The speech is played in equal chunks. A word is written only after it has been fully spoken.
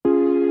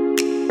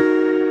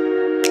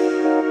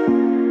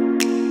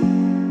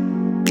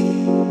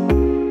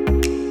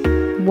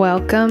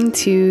Welcome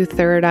to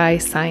Third Eye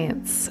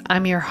Science.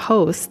 I'm your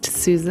host,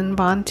 Susan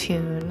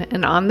Bontoon,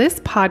 and on this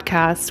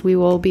podcast, we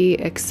will be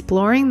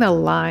exploring the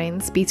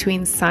lines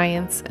between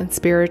science and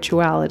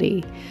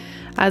spirituality.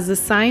 As a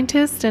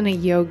scientist and a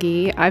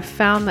yogi, I've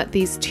found that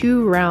these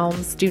two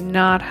realms do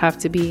not have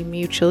to be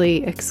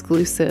mutually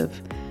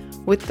exclusive.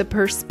 With the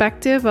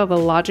perspective of a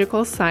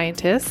logical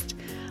scientist,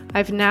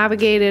 I've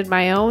navigated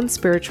my own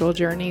spiritual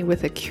journey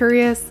with a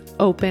curious,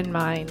 open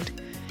mind.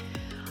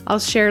 I'll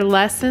share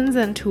lessons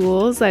and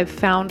tools I've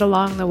found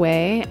along the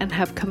way and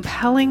have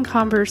compelling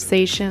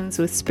conversations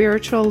with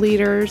spiritual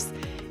leaders,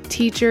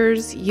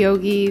 teachers,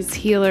 yogis,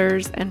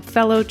 healers, and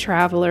fellow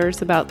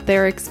travelers about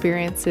their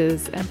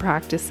experiences and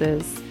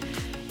practices.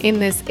 In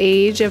this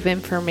age of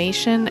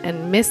information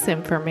and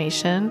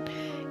misinformation,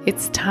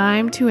 it's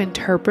time to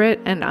interpret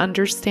and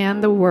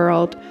understand the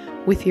world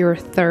with your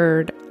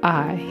third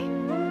eye.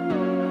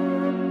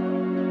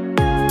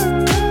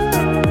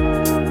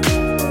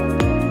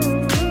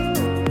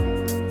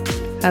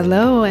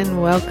 Hello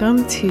and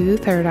welcome to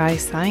Third Eye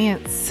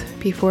Science.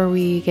 Before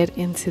we get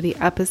into the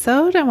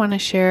episode, I want to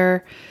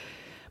share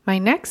my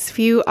next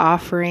few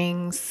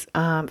offerings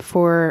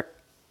for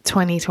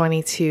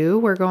 2022.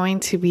 We're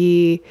going to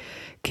be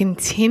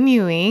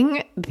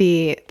continuing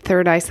the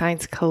Third Eye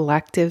Science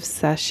Collective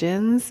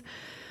sessions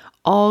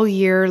all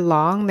year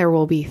long. There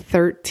will be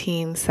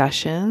 13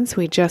 sessions.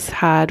 We just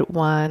had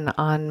one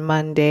on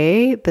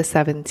Monday, the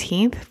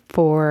 17th,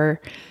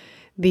 for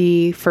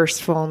the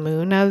first full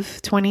moon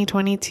of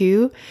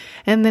 2022.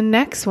 And the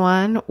next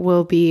one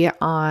will be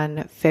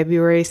on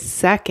February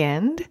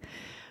 2nd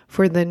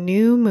for the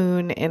new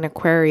moon in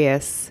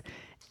Aquarius.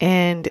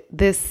 And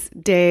this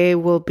day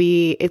will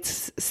be,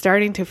 it's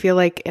starting to feel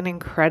like an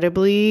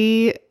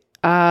incredibly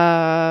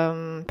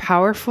powerful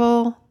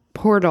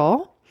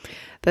portal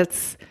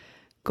that's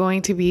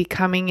going to be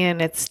coming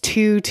in. It's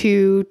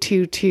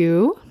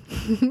 2222.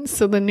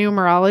 So the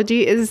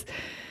numerology is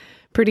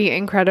pretty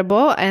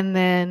incredible. And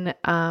then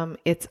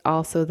it's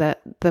also that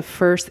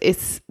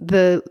it's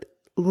the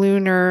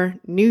Lunar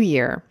New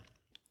Year.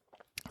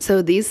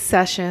 So these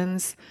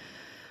sessions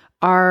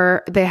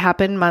they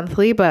happen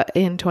monthly, but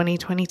in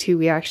 2022,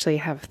 we actually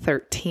have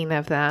 13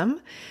 of them.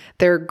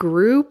 They're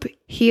group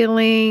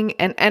healing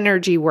and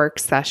energy work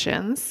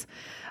sessions.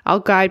 I'll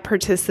guide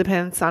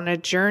participants on a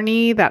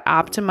journey that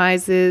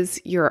optimizes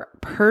your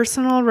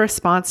personal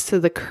response to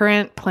the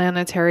current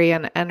planetary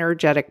and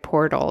energetic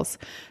portals.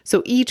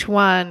 So each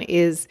one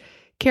is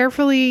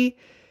carefully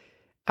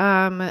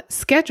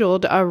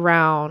scheduled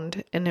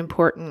around an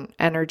important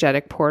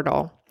energetic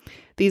portal.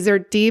 These are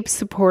deep,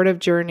 supportive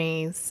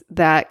journeys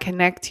that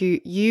connect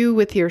you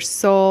with your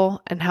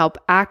soul and help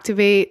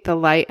activate the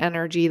light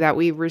energy that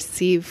we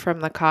receive from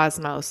the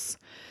cosmos.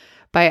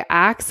 By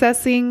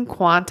accessing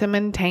quantum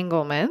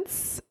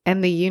entanglements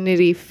and the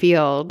unity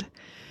field,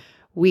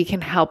 we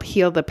can help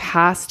heal the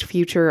past,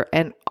 future,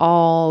 and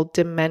all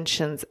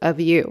dimensions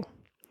of you.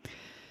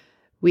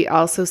 We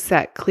also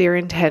set clear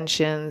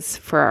intentions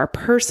for our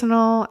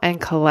personal and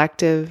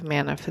collective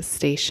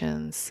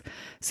manifestations.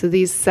 So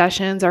these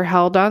sessions are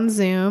held on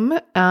Zoom,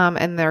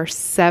 and they're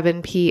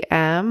 7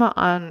 p.m.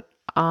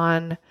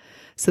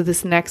 So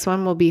this next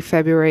one will be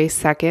February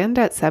 2nd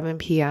at 7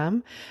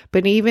 p.m.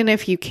 But even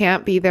if you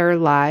can't be there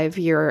live,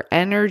 your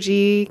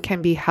energy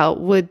can be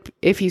held.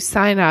 If you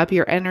sign up,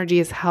 your energy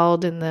is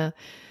held in the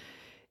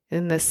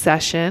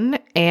session,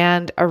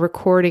 and a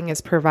recording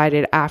is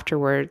provided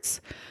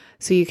afterwards.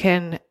 So you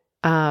can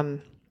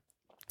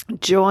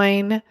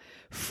join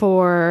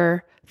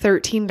for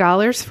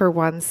 $13 for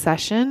one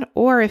session,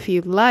 or if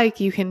you like,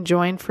 you can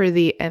join for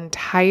the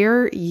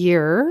entire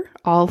year,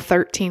 all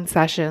 13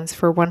 sessions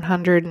for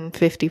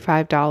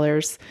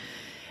 $155.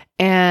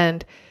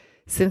 And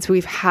since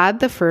we've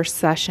had the first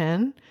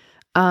session,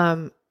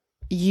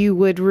 you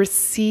would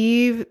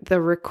receive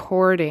the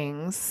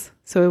recordings.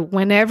 So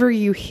whenever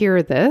you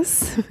hear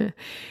this,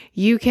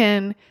 you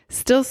can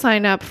still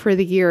sign up for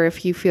the year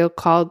if you feel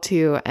called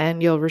to,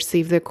 and you'll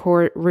receive the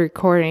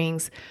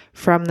recordings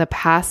from the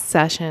past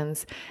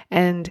sessions.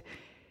 And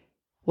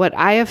what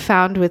I have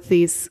found with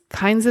these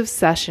kinds of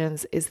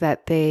sessions is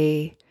that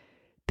they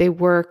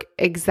work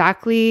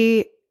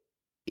exactly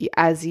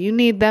as you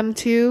need them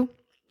to,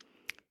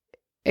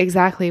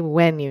 exactly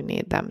when you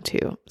need them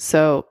to.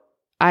 So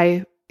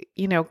I,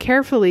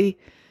 carefully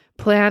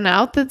plan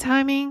out the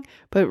timing,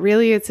 but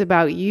really it's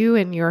about you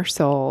and your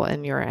soul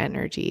and your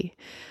energy.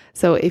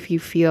 So if you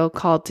feel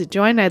called to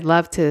join, I'd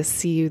love to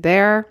see you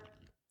there.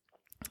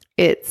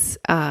 It's,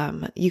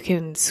 you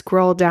can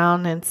scroll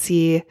down and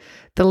see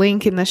the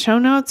link in the show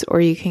notes, or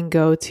you can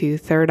go to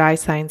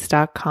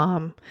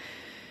thirdeyescience.com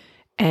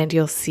and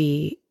you'll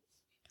see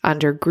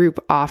under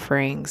group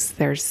offerings,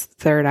 there's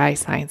Third Eye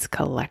Science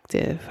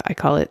Collective. I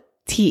call it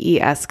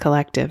TES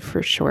Collective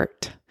for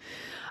short.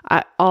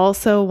 I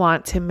also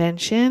want to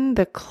mention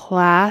the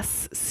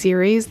class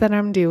series that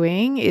I'm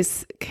doing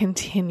is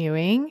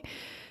continuing.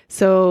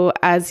 So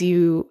as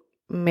you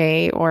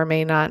may or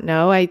may not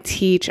know, I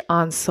teach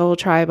on Soul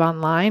Tribe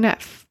Online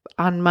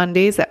on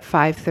Mondays at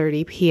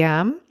 5:30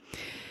 p.m.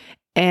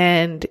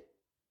 And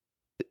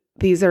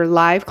these are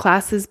live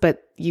classes,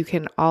 but you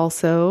can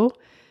also,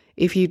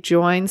 if you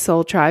join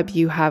Soul Tribe,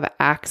 you have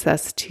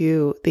access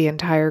to the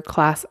entire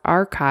class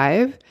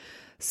archive.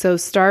 So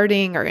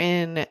starting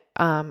in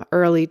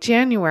early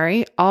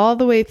January, all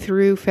the way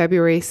through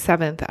February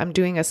 7th, I'm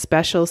doing a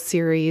special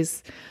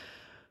series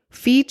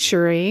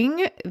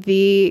featuring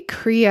the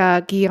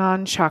Kriya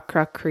Gyan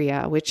Chakra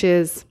Kriya, which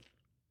is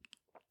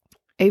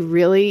a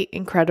really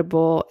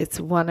incredible, it's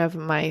one of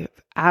my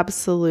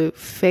absolute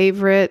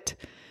favorite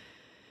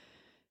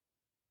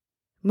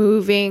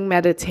moving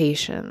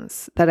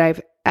meditations that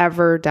I've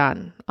ever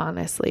done,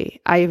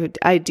 honestly.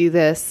 I do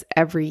this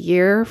every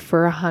year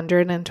for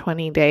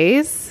 120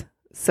 days.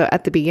 So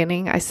at the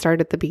beginning, I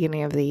start at the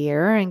beginning of the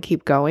year and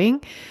keep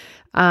going.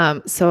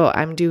 So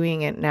I'm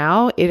doing it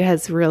now. It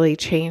has really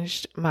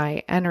changed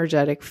my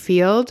energetic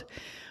field.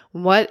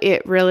 What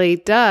it really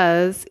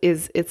does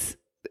is it's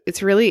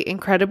really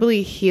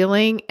incredibly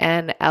healing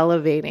and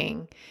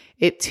elevating.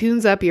 It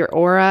tunes up your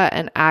aura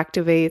and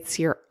activates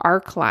your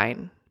arc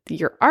line.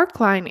 Your arc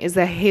line is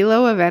a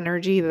halo of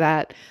energy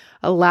that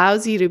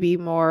allows you to be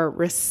more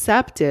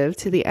receptive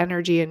to the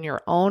energy in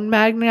your own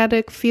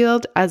magnetic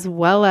field, as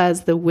well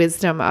as the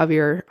wisdom of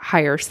your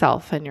higher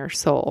self and your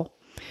soul.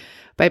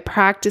 By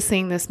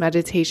practicing this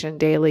meditation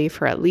daily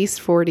for at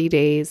least 40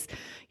 days,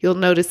 you'll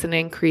notice an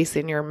increase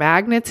in your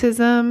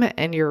magnetism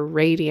and your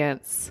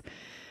radiance.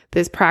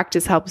 This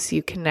practice helps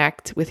you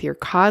connect with your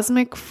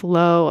cosmic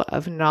flow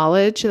of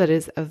knowledge that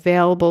is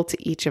available to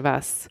each of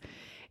us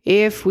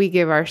if we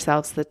give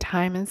ourselves the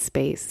time and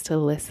space to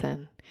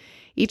listen.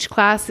 Each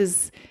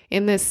class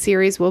in this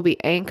series will be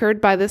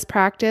anchored by this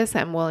practice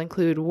and will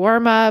include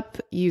warm-up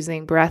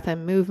using breath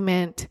and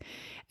movement.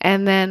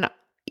 And then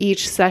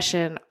each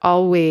session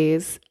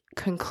always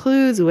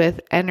concludes with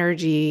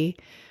energy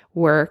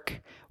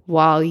work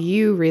while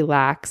you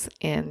relax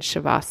in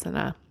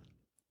Shavasana.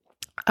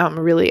 I'm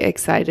really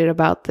excited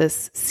about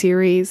this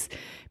series.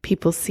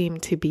 People seem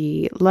to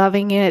be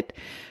loving it.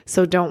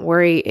 So don't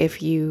worry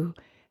if you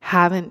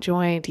haven't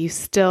joined, you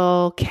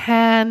still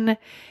can.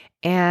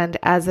 And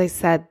as I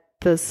said,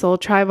 the Soul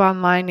Tribe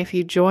Online, if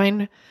you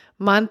join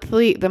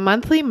monthly, the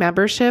monthly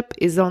membership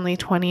is only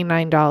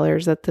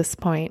 $29 at this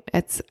point.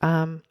 It's,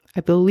 I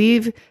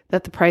believe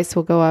that the price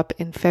will go up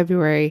in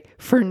February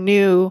for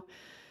new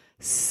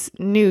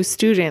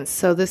students.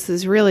 So this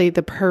is really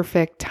the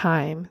perfect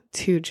time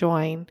to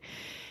join.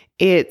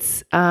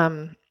 It's,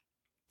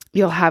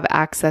 you'll have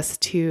access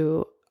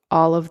to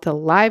all of the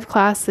live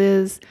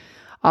classes,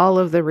 all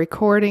of the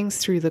recordings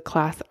through the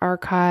class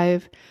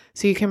archive,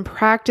 so you can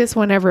practice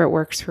whenever it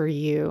works for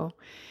you.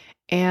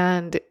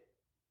 And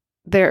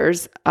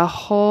there's a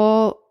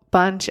whole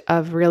bunch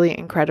of really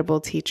incredible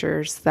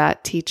teachers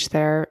that teach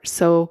there,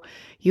 so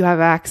you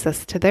have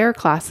access to their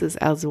classes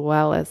as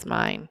well as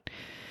mine.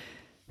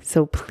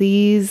 So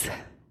please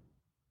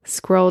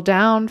scroll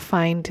down,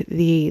 find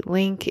the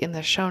link in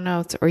the show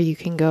notes, or you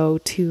can go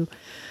to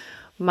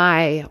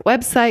my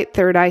website,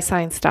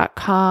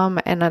 thirdeyescience.com,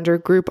 and under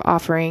group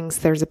offerings,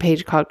 there's a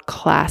page called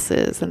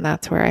classes, and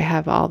that's where I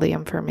have all the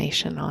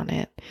information on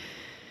it.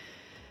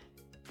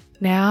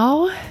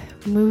 Now,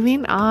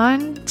 moving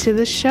on to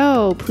the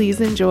show. Please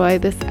enjoy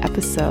this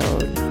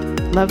episode.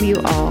 Love you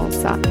all.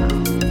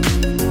 Satnam.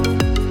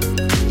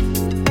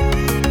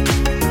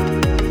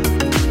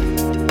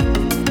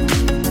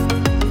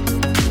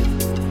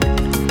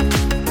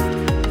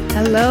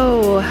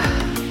 Hello.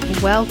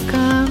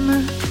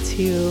 Welcome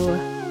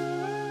to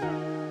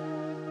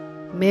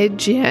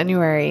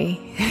mid-January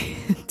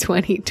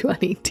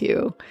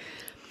 2022.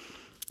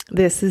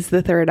 This is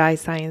the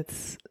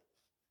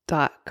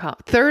thirdeyescience.com,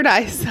 Third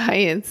Eye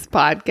Science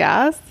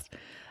podcast.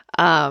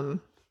 I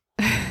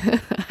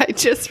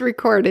just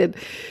recorded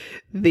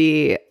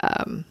the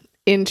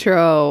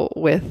intro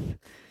with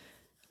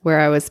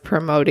where I was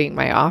promoting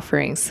my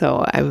offering,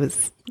 so I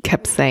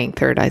kept saying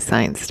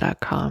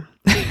thirdeyescience.com.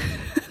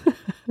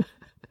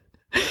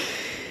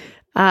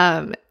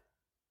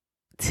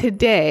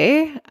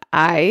 Today,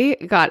 I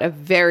got a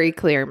very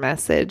clear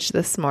message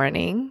this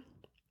morning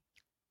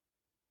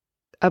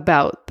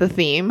about the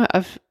theme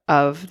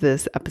of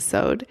this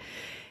episode,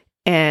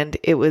 and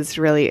it was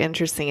really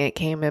interesting. It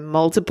came in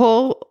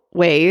multiple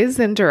ways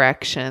and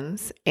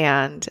directions,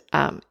 and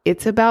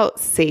it's about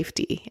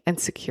safety and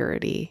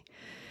security.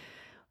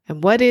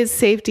 And what is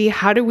safety?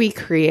 How do we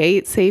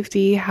create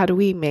safety? How do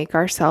we make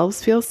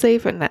ourselves feel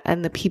safe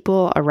and the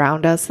people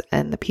around us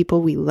and the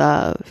people we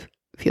love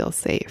feel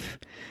safe?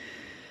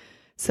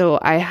 So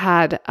I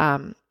had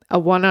a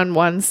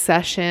one-on-one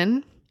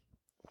session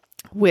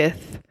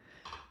with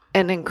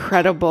an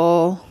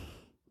incredible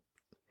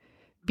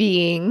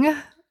being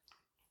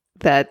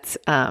that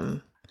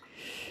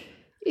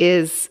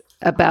is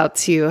about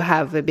to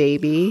have a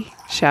baby.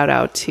 Shout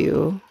out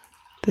to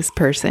this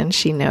person.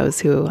 She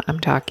knows who I'm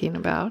talking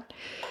about.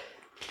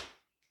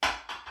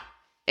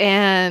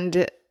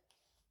 And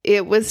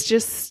it was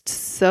just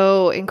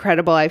so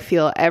incredible. I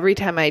feel every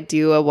time I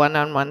do a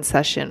one-on-one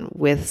session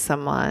with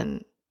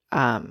someone,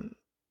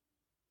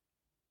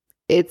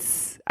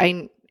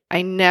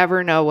 I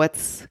never know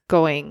what's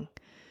going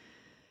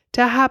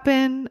to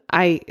happen.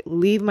 I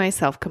leave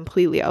myself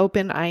completely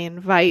open. I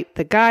invite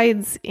the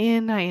guides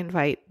in, I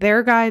invite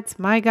their guides,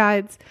 my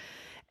guides,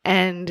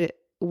 and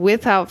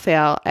without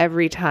fail,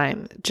 every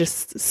time,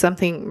 just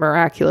something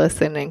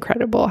miraculous and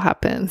incredible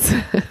happens.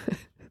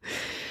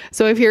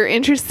 So if you're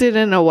interested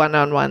in a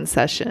one-on-one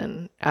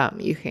session,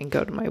 you can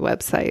go to my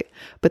website,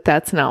 but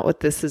that's not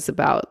what this is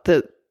about.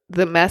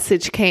 The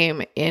message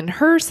came in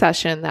her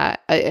session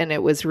and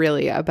it was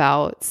really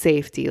about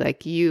safety.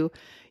 Like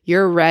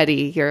you're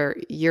ready,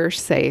 you're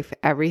safe.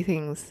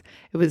 It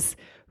was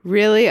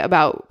really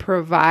about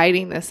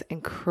providing this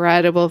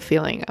incredible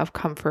feeling of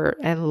comfort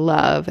and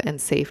love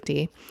and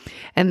safety.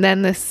 And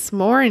then this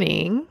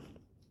morning,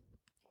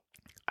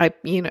 I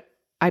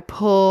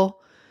pull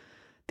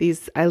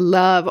these, I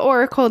love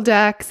Oracle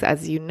decks.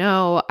 As you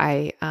know,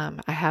 I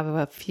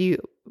have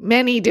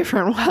many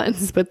different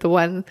ones, but the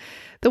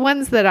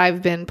ones that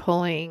I've been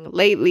pulling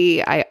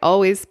lately, I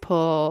always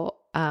pull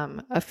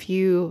a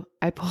few.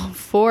 I pull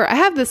 4. I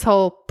have this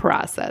whole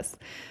process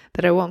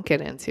that I won't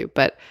get into,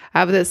 but I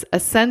have this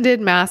Ascended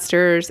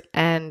Masters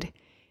and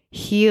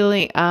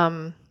Healing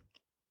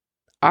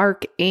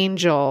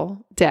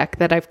Archangel deck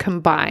that I've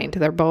combined.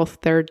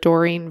 They're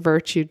Doreen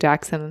Virtue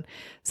decks, and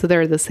so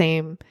they're the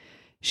same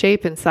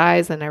shape and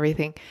size and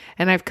everything.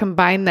 And I've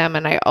combined them,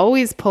 and I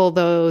always pull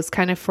those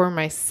kind of for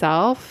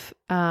myself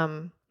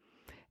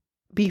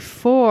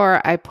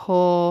before I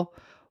pull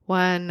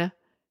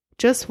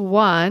just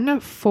one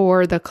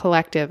for the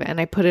collective, and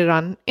I put it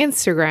on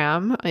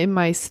Instagram in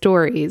my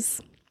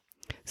stories.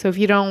 So if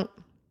you don't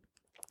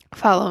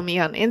follow me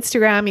on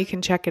Instagram, you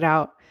can check it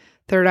out,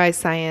 Third Eye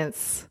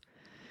Science.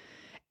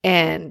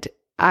 And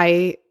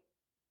I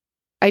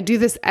do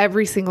this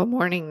every single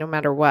morning, no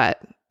matter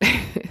what.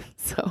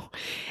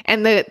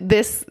 And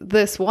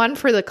this one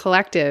for the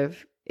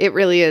collective, it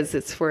really is.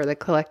 It's for the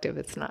collective.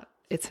 It's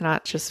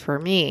not just for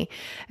me.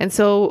 And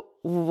so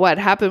what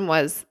happened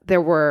was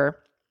there were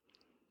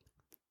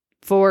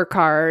 4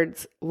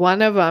 cards.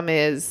 One of them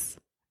is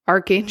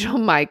Archangel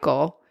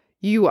Michael.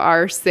 You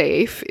are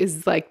safe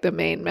is like the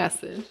main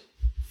message.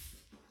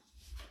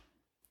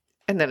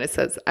 And then it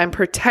says, I'm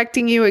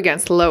protecting you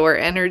against lower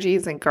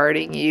energies and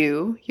guarding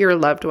you, your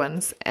loved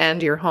ones,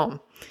 and your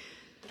home.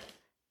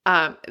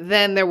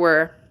 Then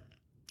the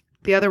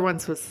other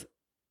ones was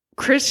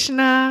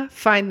Krishna,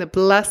 find the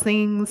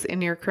blessings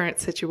in your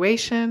current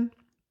situation.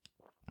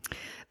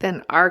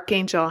 Then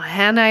Archangel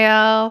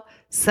Hanael,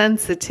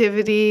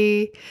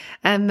 sensitivity.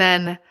 And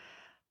then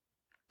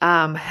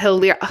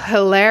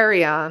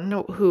Hilarion,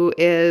 who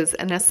is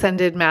an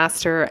ascended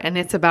master, and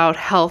it's about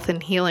health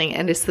and healing.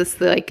 And it's this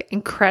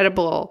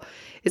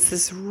it's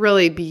this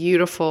really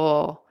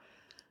beautiful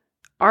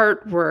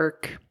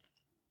artwork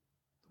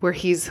where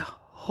he's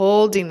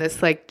holding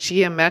this like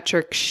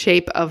geometric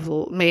shape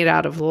made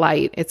out of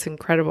light. It's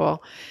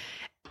incredible.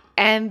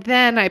 And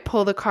then I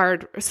pull the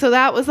card. So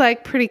that was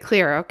like pretty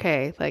clear.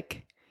 Okay.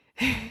 Like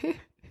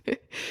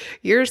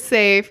you're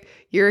safe,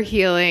 you're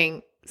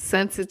healing,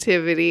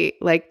 sensitivity,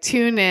 like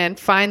tune in,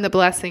 find the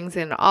blessings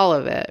in all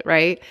of it.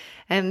 Right.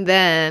 And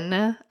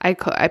then I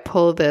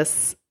pull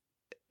this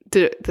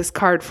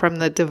card from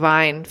the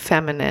Divine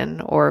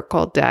Feminine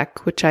Oracle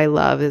deck, which I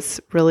love,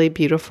 is really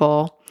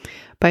beautiful,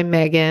 by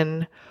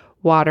Megan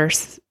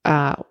Watterson.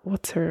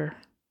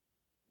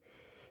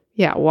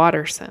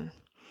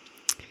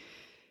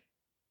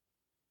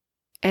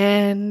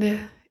 And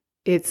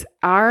it's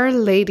Our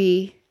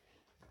Lady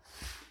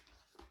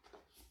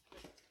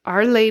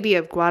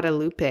of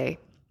Guadalupe,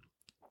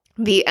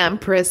 the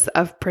Empress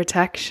of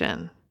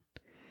Protection.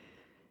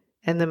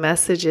 And the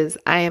message is,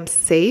 I am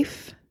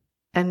safe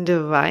and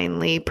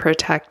divinely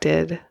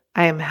protected.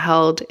 I am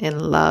held in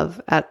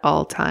love at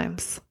all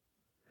times.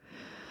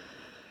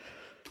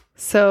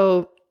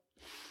 So,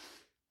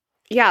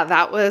 yeah,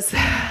 that was,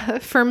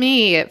 for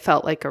me, it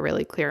felt like a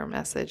really clear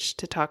message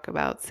to talk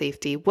about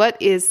safety. What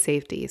is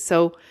safety?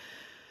 So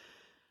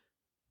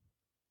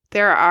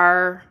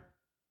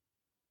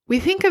we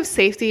think of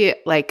safety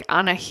like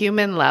on a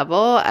human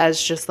level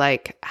as just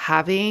like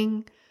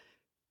having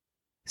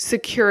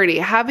security,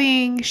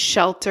 having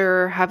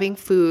shelter, having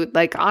food.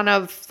 Like on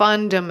a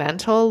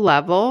fundamental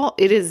level,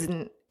 it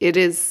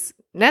is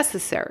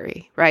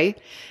necessary, right?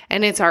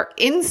 And it's our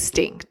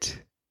instinct.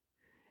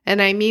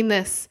 And I mean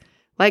this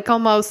like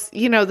almost,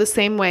 the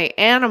same way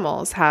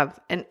animals have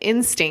an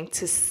instinct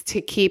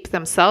to keep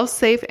themselves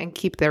safe and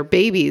keep their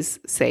babies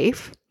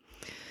safe.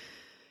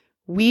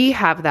 We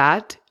have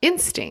that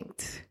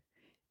instinct.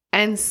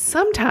 And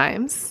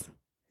sometimes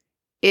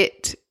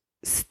it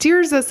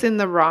steers us in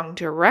the wrong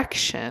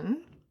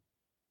direction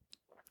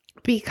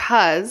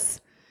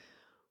because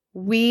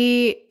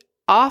we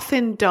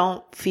often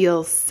don't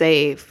feel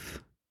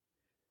safe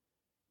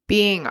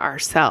being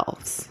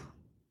ourselves.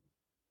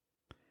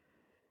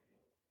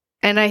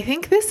 And I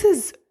think this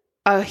is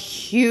a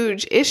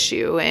huge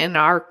issue in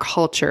our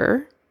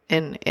culture,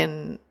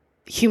 in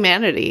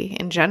humanity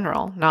in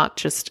general, not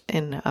just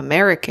in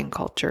American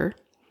culture.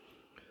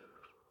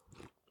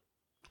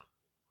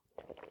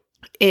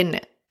 In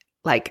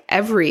like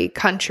every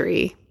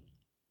country,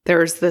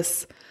 there's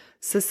this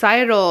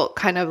societal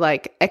kind of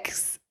like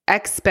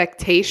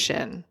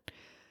expectation.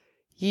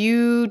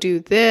 You do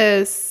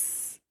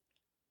this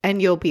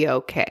and you'll be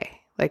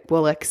okay. Like,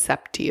 we'll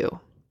accept you.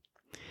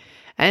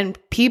 And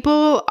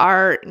people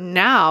are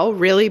now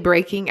really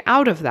breaking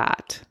out of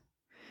that.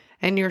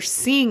 And you're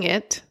seeing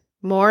it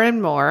more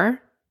and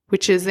more,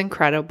 which is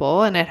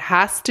incredible. And it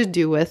has to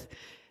do with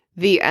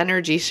the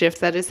energy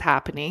shift that is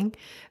happening.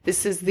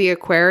 This is the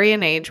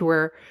Aquarian age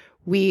where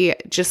we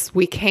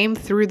came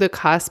through the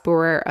cusp.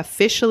 We're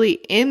officially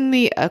in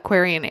the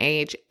Aquarian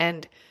age,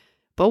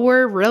 but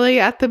we're really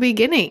at the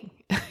beginning.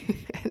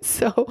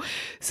 So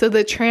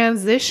the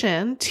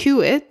transition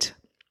to it,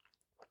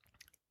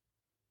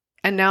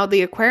 and now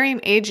the Aquarian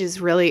age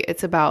is really,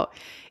 it's about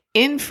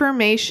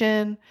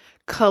information,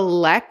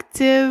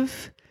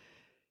 collective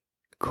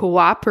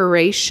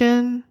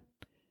cooperation,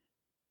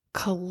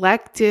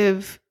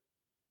 collective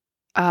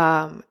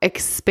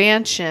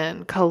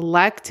expansion,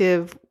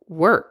 collective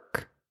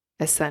work,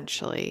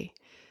 essentially.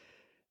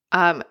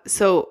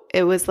 So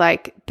it was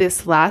like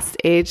this last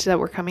age that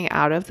we're coming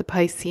out of, the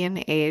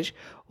Piscean age,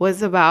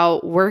 was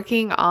about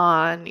working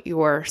on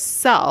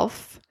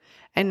yourself.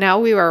 And now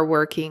we are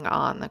working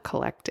on the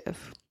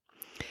collective.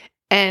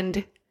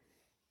 And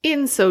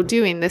in so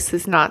doing, this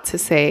is not to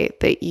say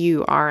that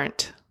you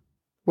aren't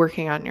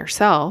working on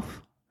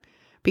yourself,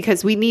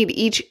 because we need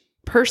each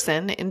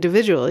person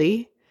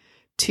individually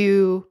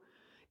to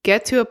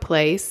get to a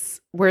place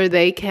where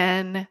they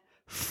can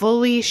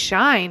fully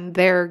shine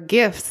their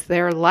gifts,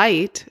 their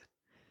light,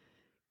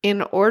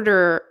 in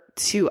order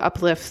to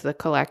uplift the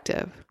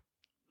collective.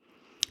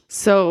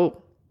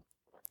 So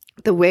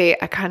the way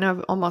I kind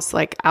of almost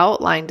like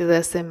outlined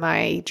this in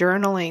my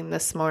journaling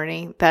this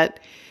morning, that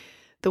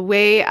the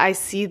way I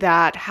see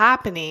that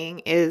happening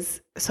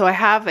is, so I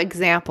have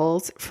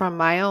examples from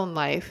my own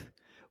life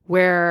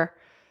where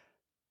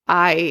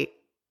I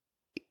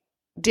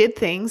did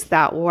things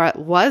that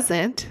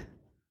wasn't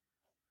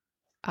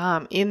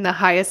in the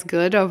highest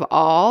good of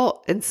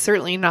all, and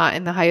certainly not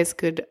in the highest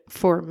good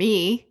for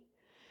me,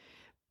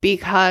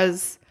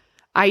 because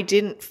I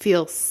didn't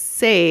feel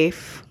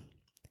safe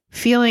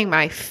feeling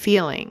my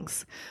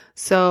feelings.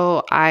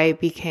 So I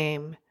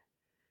became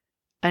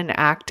an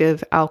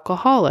active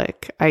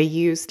alcoholic. I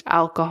used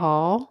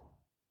alcohol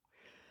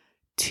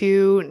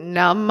to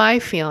numb my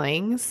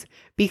feelings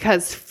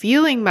because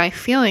feeling my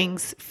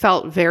feelings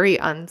felt very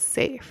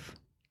unsafe.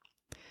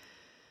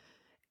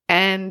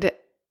 And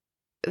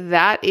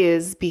that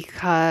is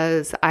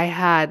because I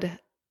had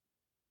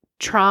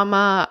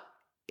trauma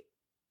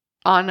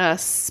on a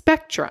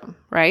spectrum,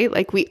 right?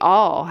 Like, we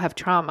all have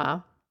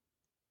trauma.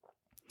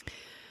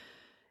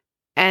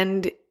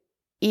 And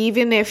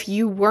even if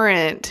you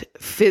weren't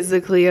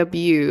physically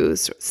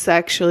abused,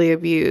 sexually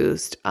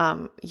abused,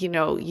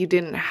 you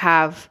didn't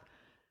have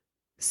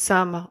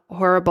some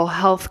horrible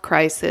health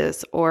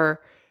crisis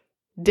or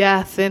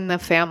death in the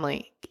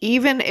family.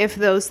 Even if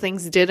those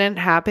things didn't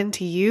happen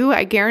to you,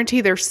 I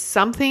guarantee there's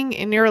something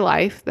in your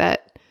life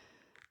that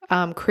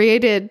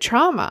created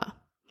trauma.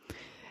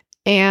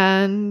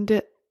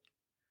 And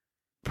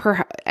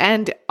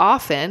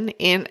often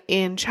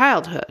in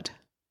childhood.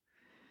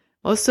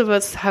 Most of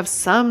us have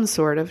some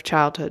sort of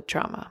childhood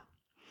trauma.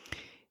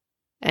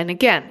 And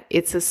again,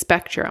 it's a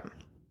spectrum.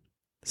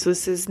 So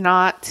this is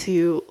not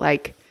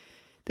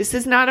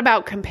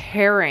about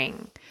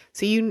comparing.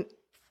 So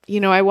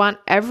I want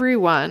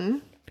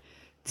everyone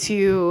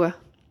to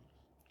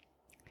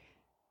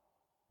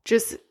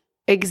just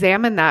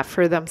examine that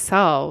for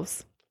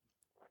themselves.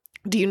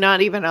 Do you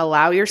not even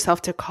allow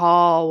yourself to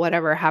call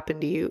whatever happened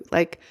to you?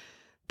 Like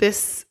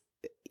this,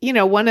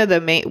 one of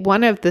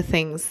the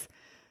things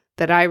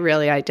that I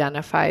really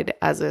identified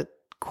as a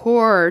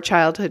core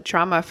childhood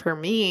trauma for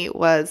me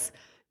was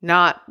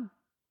not,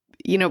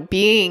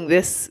 being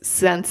this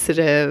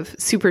sensitive,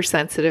 super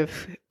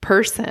sensitive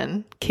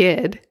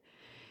kid.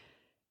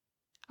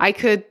 I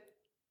could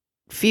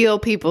feel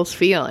people's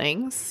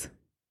feelings,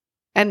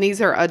 and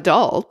these are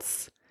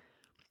adults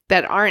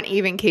that aren't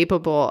even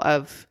capable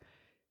of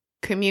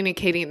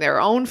communicating their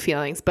own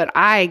feelings, but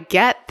I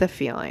get the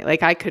feeling,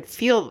 like I could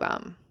feel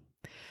them.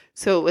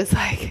 So it was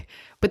like,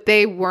 but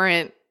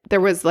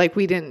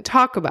we didn't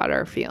talk about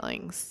our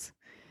feelings.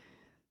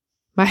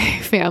 My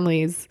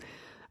family's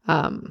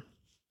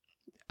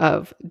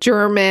of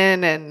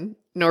German and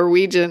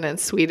Norwegian and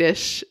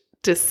Swedish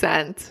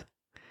descent.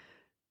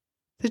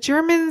 The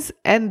Germans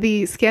and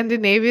the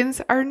Scandinavians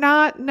are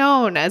not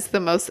known as the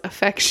most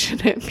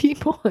affectionate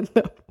people on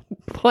the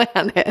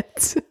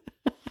planet.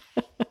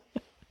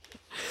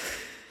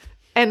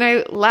 And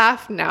I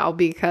laugh now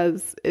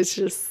because it's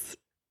just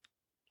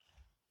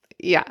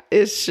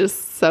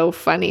so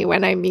funny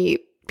when I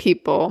meet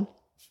people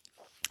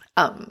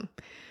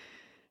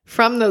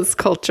from those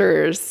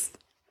cultures,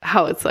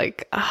 how it's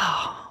like,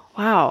 oh,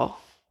 wow.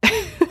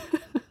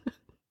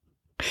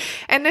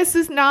 And this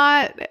is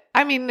not,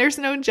 there's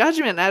no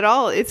judgment at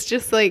all. It's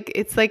just like,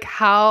 it's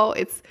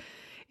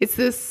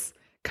this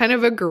kind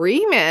of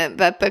agreement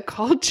that the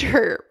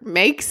culture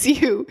makes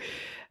you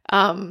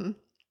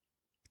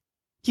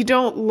you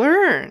don't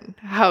learn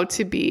how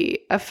to be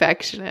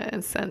affectionate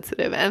and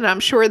sensitive. And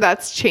I'm sure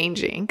that's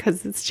changing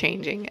because it's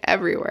changing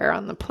everywhere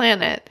on the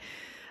planet.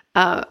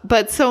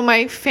 But so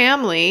my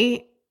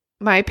family,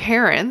 my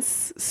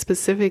parents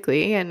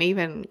specifically, and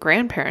even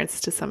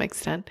grandparents to some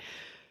extent,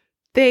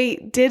 they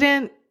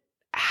didn't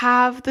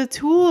have the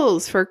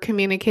tools for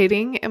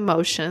communicating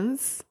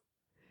emotions.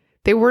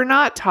 They were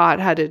not taught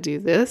how to do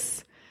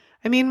this.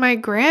 I mean, my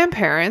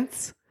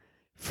grandparents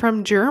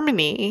from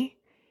Germany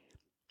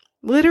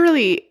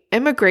literally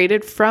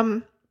immigrated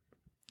from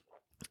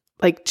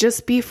like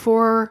just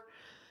before,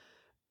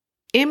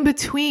 in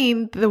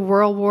between the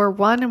World War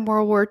I and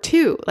World War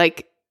II.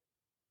 Like,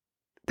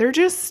 they're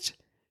just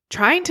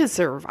trying to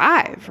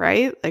survive,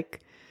 right?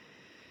 Like,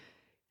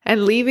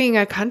 and leaving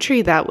a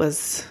country that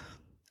was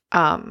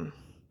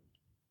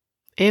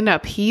in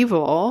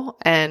upheaval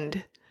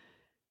and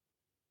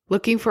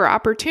looking for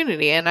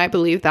opportunity. And I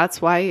believe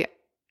that's why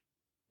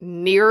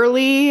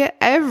probably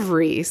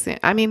every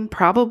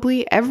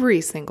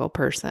single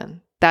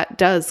person that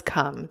does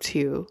come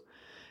to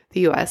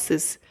the US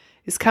is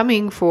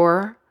coming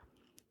for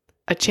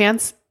a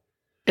chance,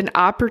 an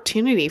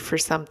opportunity for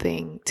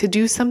something, to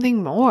do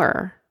something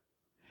more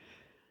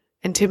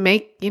and to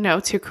make,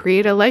 to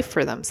create a life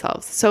for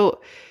themselves. So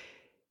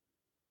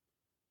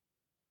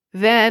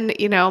then,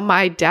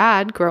 my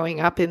dad growing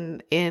up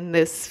in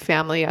this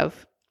family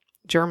of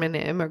German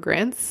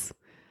immigrants,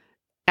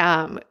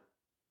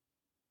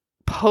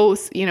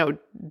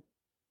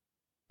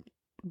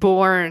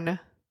 born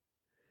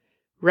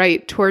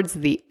right towards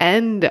the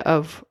end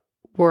of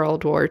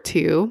World War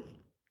II.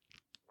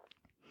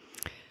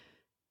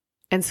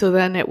 And so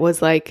then it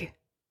was like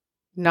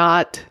you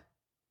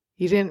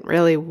didn't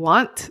really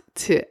want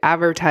to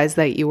advertise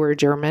that you were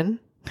German,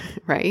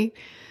 right?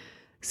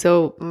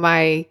 So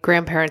my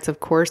grandparents, of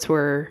course,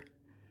 were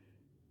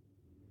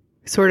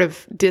sort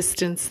of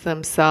distanced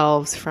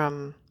themselves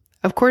from,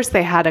 of course,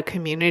 they had a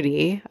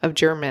community of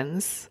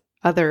Germans,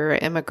 other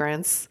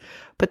immigrants,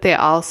 but they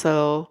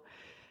also,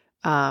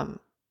 like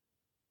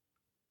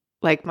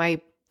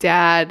my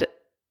dad,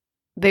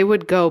 they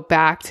would go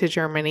back to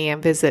Germany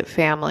and visit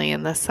family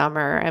in the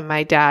summer. And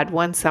my dad,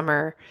 one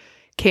summer,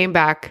 came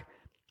back,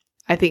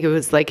 I think it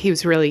was like he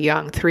was really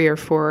young, 3 or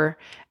 4,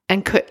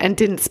 and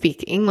didn't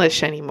speak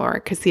English anymore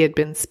because he had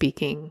been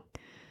speaking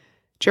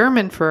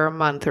German for a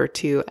month or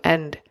 2.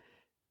 And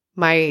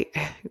my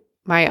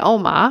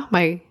Oma,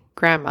 my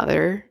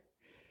grandmother,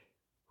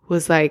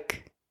 was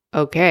like,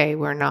 okay,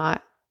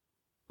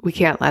 we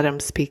can't let him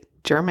speak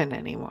German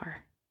anymore.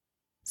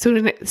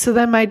 So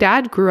then my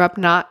dad grew up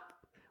not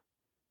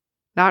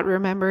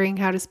remembering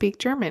how to speak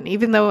German,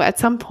 even though at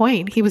some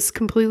point he was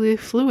completely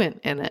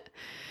fluent in it.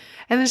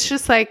 And it's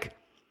just like,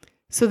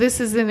 so this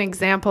is an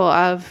example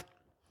of,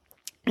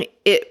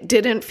 it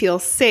didn't feel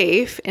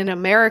safe in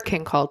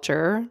American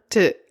culture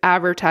to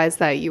advertise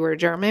that you were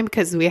German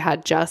because we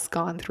had just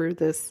gone through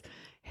this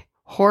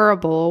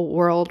horrible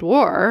world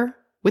war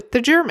with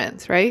the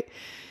Germans, right?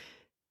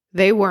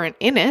 They weren't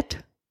in it,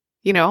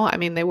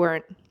 they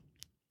weren't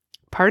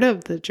part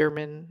of the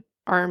German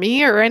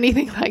army or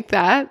anything like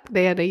that.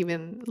 They had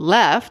even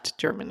left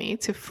Germany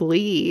to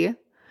flee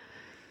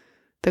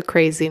the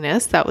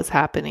craziness that was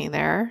happening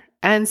there.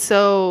 And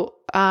so,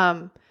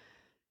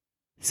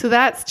 so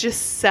that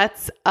just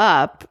sets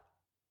up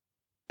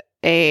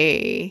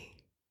a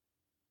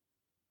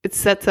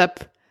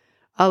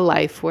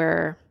life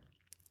where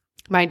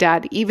my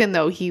dad, even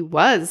though he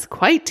was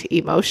quite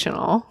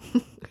emotional,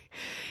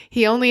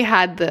 he only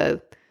had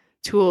the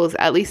tools,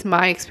 at least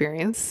my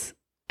experience,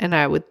 and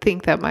I would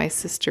think that my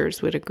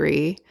sisters would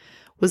agree,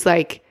 was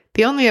like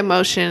the only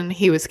emotion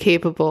he was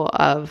capable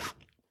of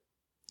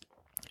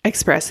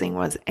expressing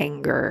was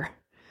anger.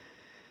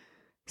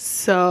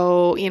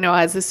 So,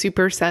 as a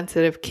super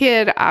sensitive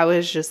kid, I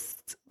was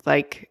just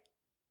like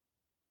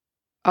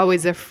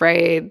always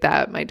afraid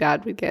that my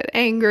dad would get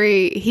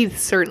angry. He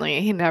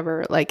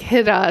never like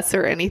hit us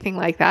or anything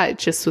like that. It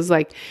just was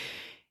like,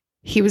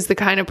 he was the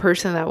kind of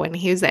person that when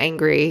he was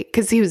angry,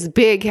 because he was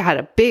big, he had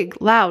a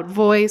big, loud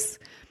voice.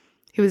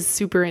 He was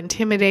super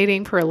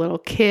intimidating for a little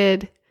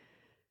kid.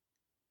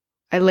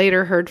 I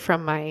later heard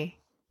from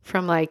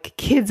like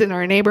kids in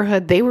our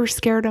neighborhood, they were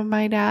scared of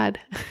my dad.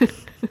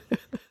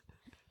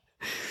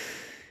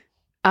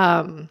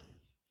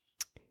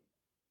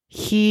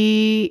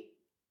 He,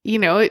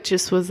 it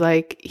just was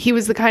like, he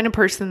was the kind of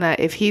person that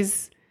if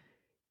he's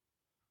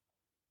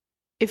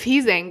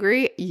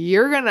angry,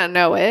 you're going to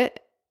know it.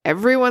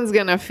 Everyone's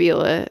going to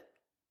feel it.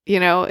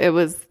 It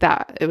was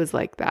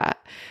like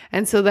that.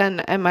 And so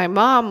then, and my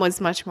mom was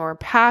much more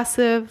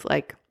passive.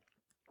 Like,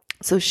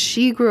 so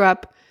she grew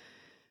up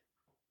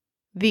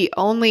the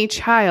only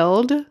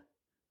child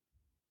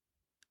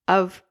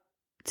of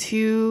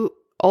 2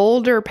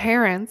 older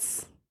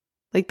parents.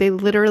 Like, they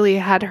literally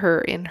had her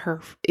in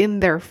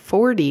their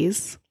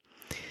 40s.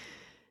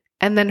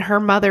 And then her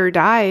mother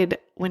died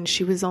when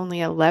she was only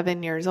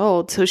 11 years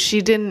old. So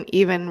she didn't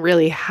even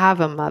really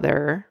have a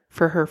mother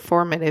for her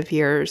formative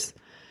years.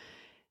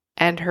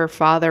 And her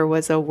father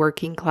was a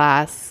working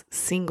class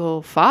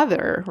single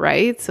father,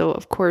 right? So,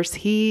 of course,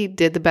 he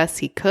did the best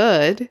he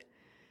could,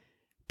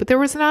 but there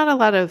was not a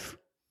lot of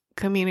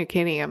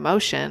communicating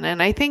emotion.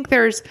 And I think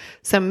there's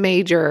some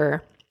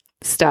major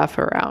stuff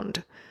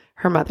around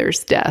her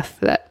mother's death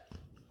that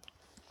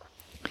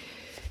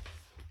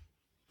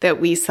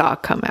we saw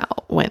come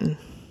out when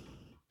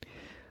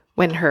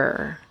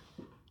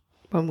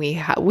we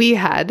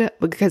had,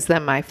 because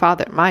then my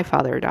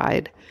father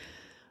died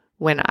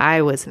when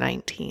I was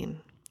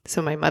 19.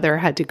 So my mother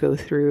had to go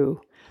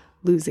through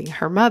losing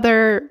her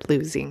mother,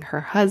 losing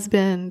her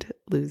husband,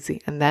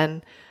 and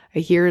then a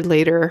year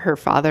later, her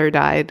father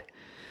died.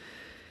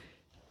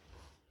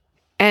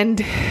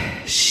 And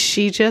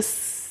she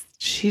just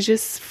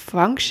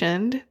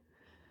functioned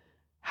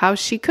how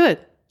she could.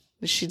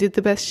 She did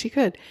the best she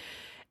could.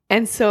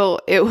 And so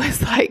it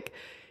was like,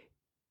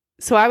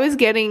 so I was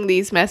getting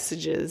these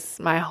messages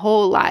my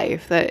whole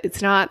life that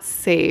it's not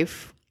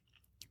safe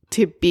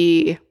to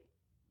be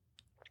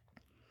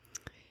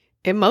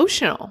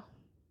emotional.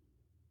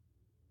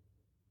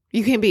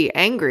 You can be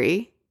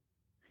angry,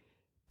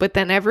 but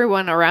then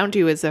everyone around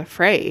you is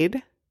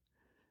afraid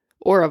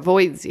or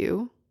avoids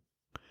you.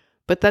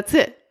 But that's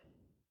it,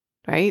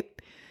 right?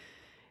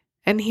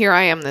 And here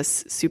I am,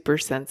 this super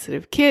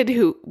sensitive kid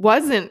who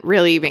wasn't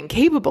really even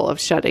capable of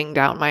shutting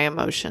down my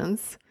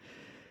emotions.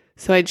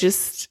 So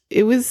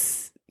it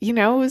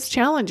was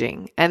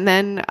challenging. And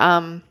then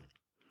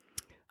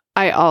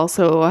I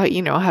also,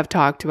 have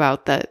talked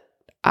about that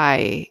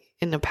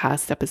in the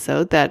past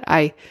episode, that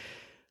I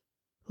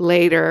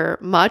later,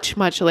 much,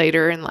 much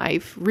later in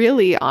life,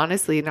 really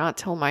honestly, not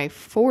till my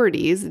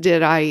 40s,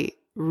 did I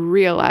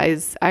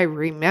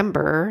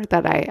remember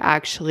that I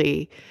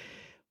actually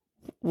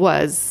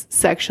was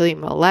sexually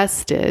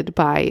molested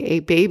by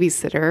a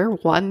babysitter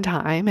one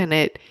time, and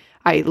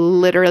I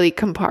literally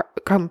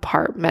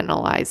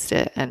compartmentalized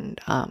it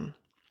and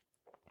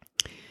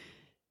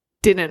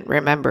didn't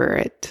remember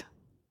it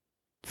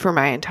for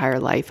my entire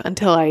life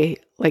until I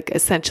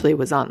essentially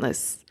was on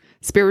this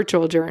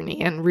spiritual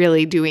journey and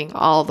really doing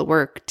all the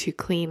work to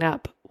clean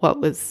up what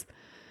was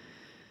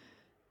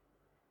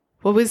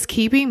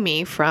keeping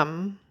me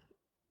from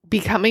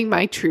becoming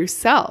my true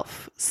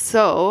self.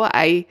 So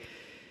I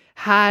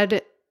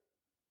had,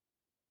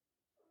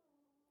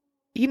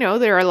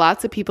 there are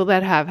lots of people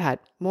that have had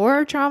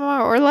more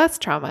trauma or less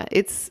trauma.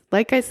 It's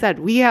like I said,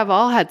 we have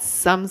all had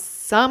some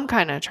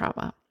kind of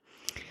trauma.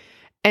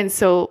 And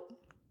so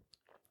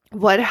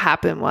what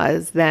happened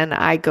was then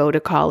I go to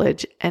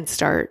college and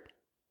start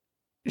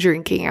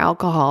drinking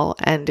alcohol,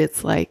 and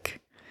it's like,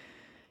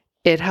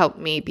 it helped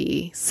me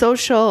be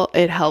social.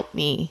 It helped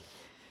me,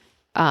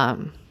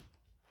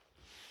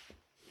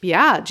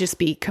 just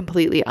be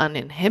completely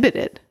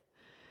uninhibited.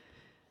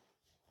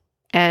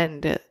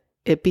 And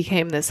it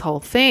became this whole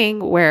thing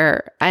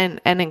where,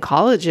 and in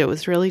college, it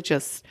was really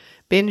just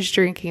binge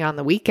drinking on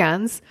the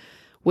weekends,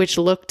 which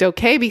looked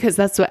okay because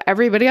that's what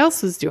everybody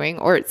else was doing,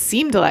 or it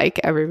seemed like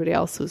everybody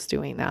else was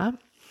doing that.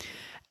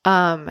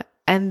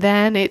 And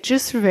then it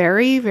just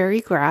very,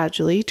 very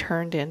gradually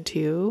turned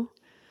into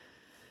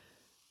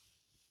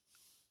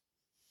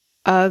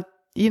a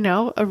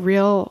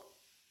real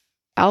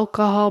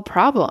alcohol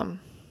problem.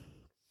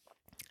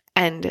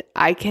 And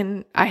I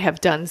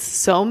have done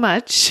so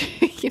much,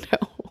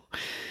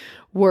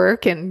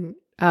 work and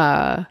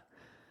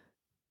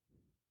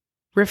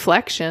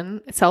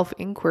reflection,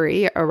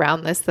 self-inquiry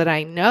around this, that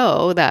I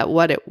know that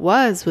what it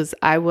was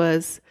I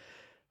was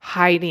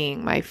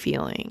hiding my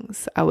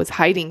feelings. I was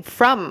hiding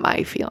from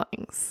my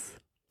feelings.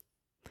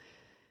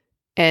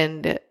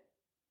 And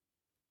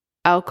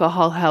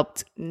alcohol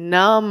helped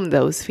numb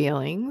those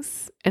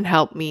feelings and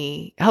help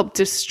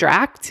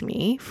distract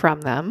me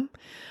from them.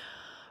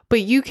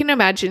 But you can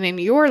imagine in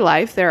your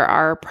life, there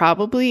are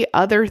probably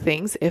other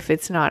things, if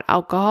it's not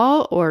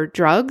alcohol or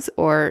drugs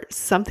or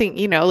something,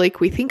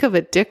 we think of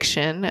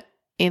addiction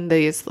in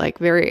these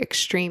very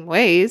extreme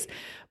ways.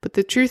 But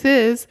the truth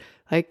is,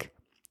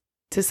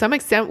 to some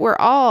extent, we're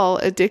all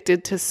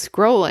addicted to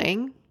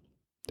scrolling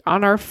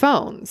on our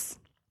phones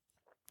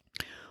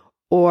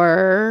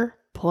or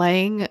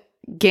playing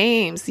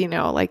games,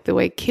 like the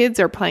way kids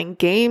are playing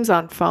games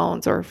on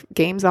phones or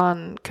games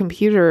on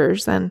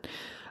computers, and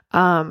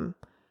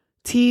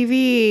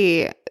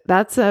TV,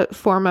 that's a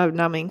form of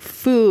numbing.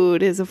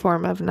 Food is a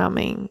form of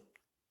numbing.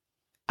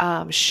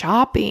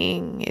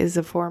 Shopping is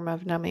a form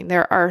of numbing.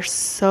 There are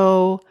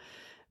so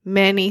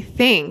many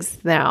things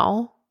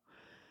now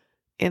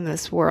in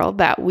this world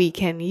that we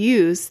can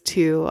use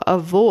to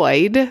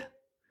avoid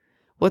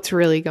what's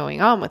really going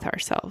on with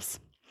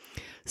ourselves.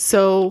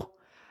 So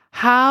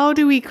how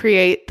do we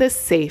create the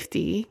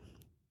safety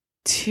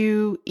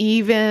to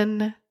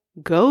even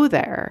go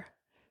there?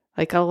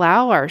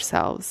 Allow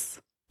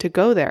ourselves to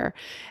go there.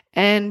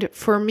 And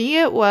for me,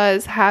 it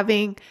was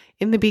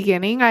in the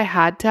beginning, I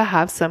had to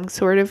have some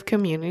sort of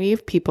community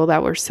of people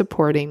that were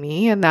supporting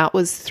me. And that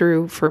was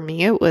for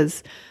me, it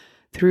was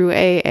through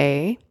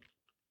AA.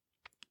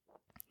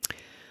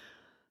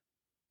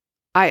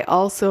 I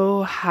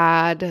also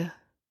had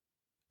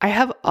I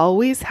have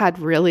always had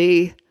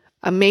really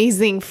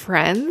amazing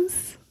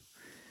friends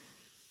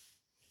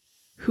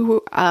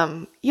who,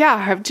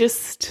 have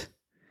just,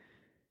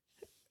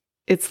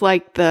 it's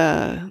like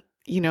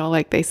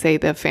like they say,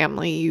 the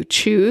family you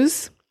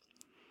choose.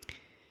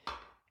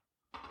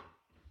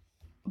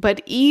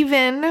 But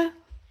even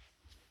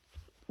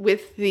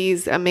with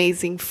these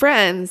amazing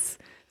friends,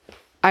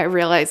 I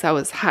realized I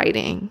was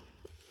hiding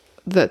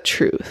the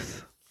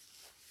truth.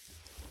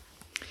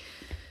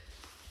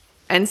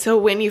 And so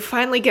when you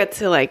finally get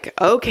to like,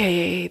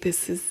 okay,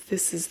 this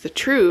is the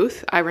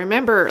truth. I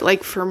remember,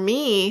 like, for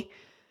me,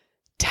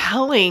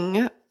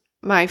 telling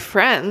my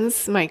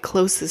friends, my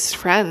closest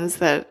friends,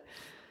 that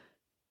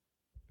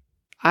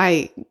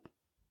I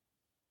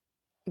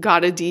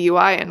got a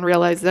DUI and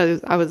realized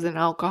that I was an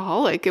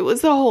alcoholic. It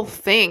was the whole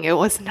thing. It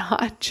was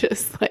not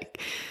just like,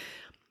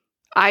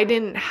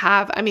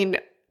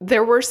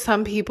 there were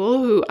some people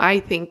who I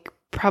think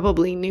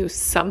probably knew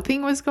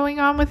something was going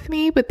on with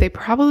me, but they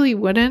probably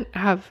wouldn't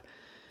have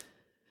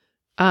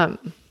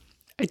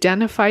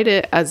identified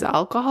it as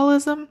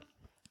alcoholism.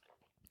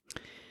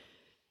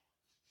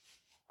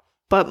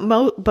 But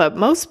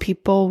most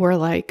people were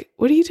like,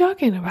 "What are you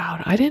talking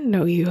about? I didn't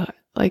know you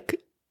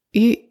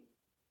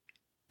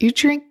you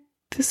drink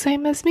the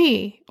same as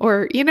me,"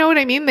 or you know what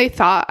I mean? They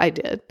thought I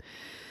did.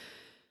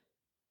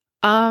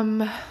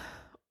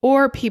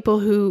 Or people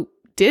who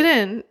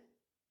didn't.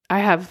 I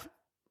have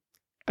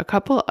a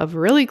couple of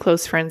really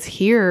close friends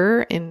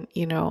here in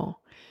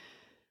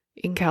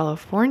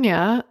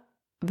California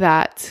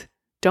that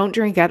don't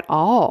drink at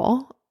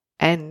all,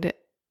 and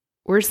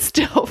we're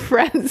still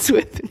friends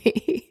with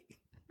me.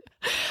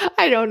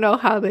 I don't know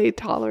how they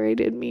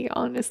tolerated me,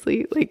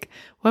 honestly, like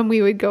when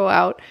we would go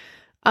out.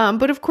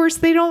 But of course,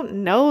 they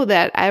don't know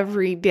that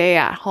every day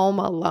at home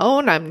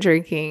alone, I'm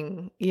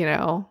drinking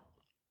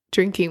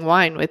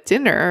wine with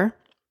dinner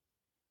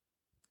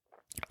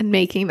and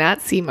making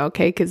that seem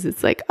okay because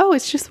it's like, oh,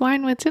 it's just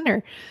wine with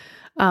dinner.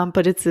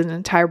 But it's an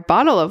entire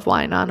bottle of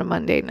wine on a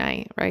Monday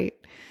night, right?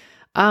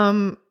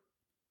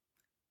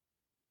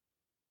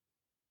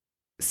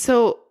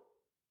 So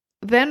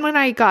then when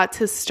I got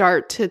to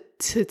start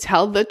to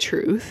tell the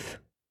truth,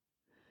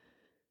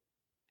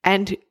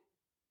 and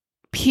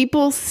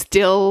people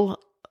still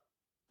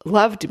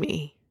loved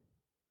me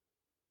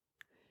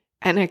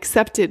and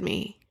accepted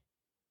me,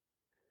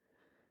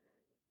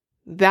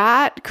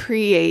 that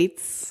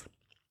creates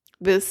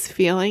this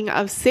feeling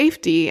of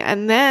safety.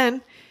 And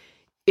then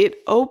it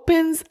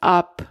opens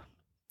up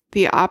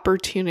the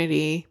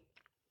opportunity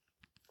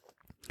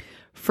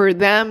for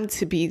them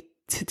to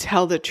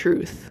tell the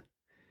truth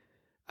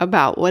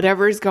about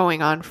whatever's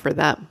going on for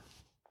them.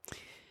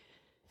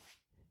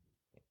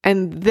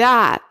 And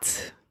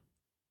that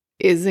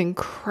is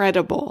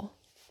incredible.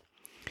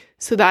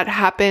 So that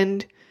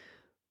happened,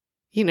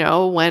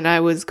 when I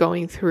was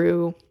going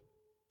through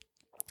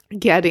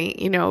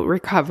getting,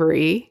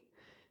 recovery,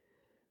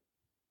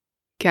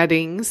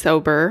 getting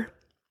sober.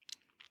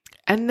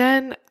 And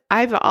then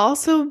I've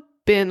also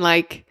been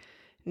like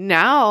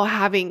now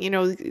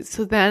having,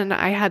 so then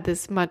I had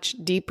this much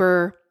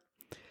deeper,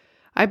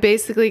 I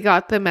basically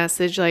got the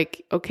message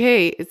like,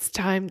 okay, it's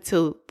time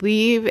to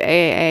leave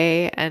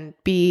AA and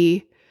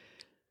be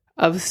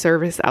of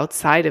service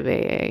outside of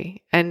AA.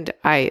 And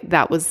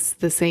that was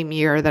the same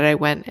year that I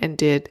went and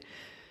did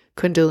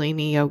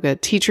Kundalini yoga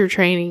teacher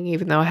training,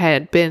 even though I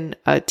had been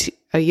a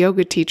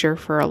yoga teacher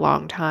for a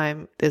long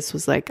time. This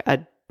was like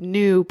a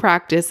new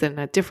practice in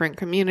a different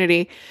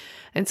community.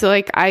 And so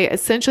like I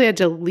essentially had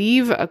to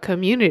leave a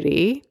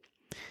community,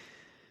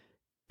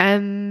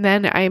 and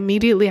then I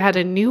immediately had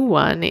a new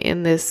one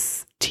in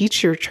this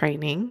teacher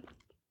training.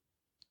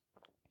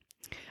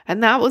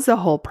 And that was a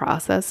whole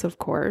process, of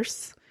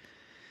course.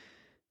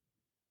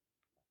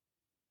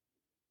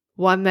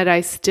 One that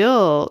I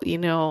still,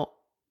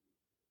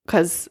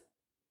 because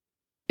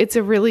it's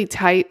a really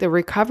tight, the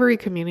recovery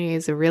community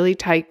is a really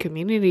tight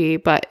community,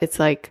 but it's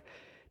like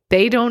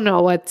they don't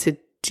know what to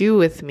do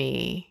with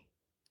me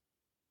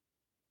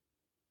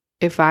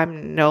if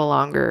I'm no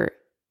longer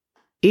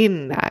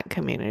in that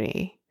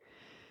community.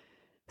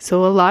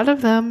 So a lot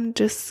of them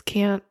just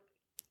can't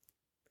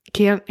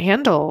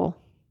handle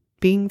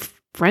being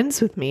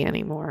friends with me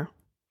anymore,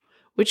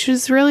 which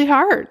is really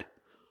hard.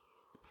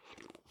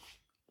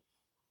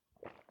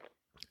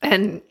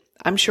 And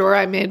I'm sure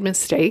I made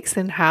mistakes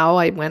in how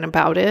I went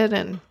about it,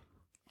 and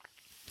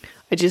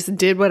I just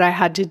did what I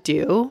had to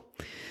do.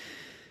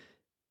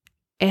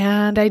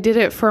 And I did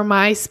it for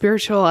my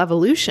spiritual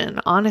evolution,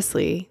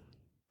 honestly.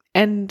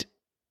 And,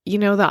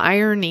 the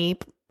irony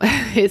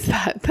is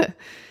that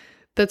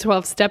the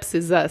 12 steps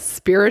is a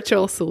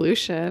spiritual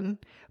solution.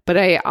 But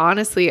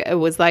it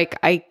was like,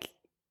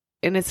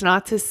 and it's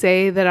not to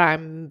say that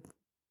I'm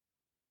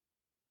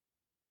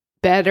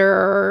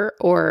better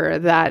or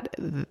that,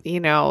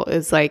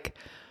 is like,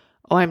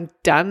 oh, I'm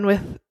done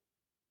with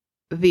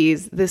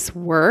this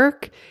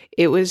work.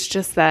 It was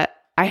just that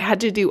I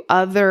had to do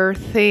other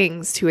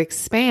things to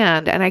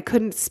expand, and I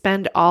couldn't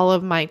spend all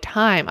of my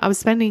time. I was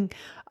spending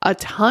a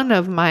ton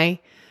of my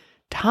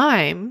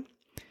time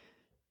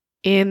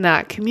in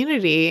that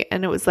community.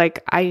 And it was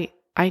like, I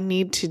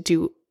need to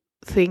do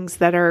things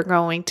that are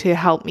going to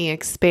help me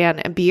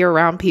expand and be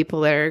around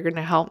people that are going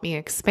to help me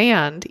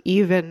expand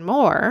even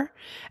more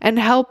and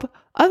help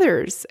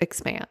others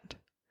expand.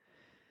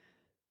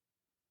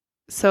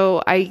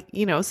 So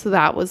so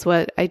that was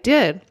what I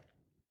did.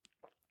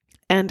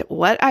 And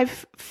what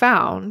I've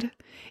found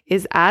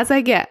is as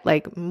I get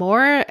like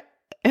more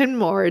and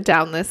more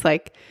down this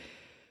like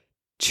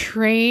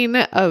train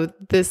of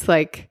this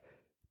like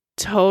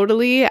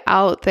totally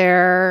out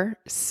there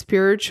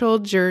spiritual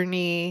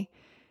journey,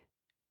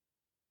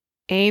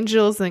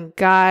 angels and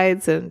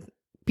guides and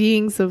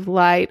beings of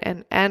light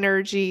and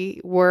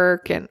energy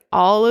work and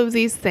all of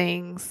these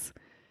things.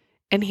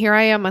 And here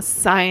I am, a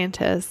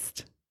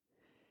scientist,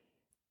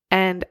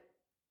 and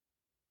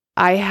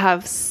I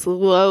have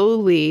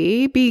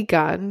slowly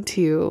begun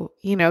to,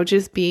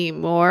 just be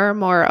more and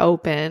more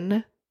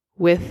open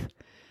with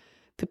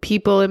the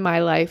people in my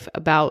life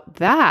about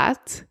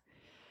that.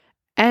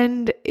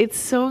 And it's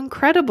so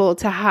incredible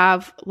to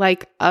have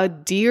like a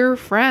dear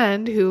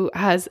friend who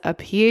has a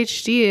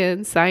PhD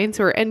in science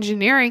or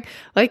engineering,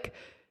 like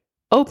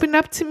open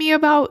up to me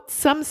about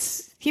some,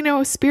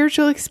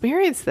 spiritual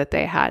experience that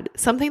they had,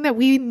 something that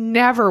we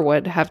never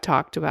would have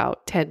talked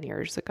about 10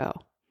 years ago.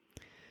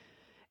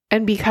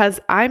 And because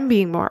I'm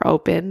being more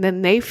open,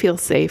 then they feel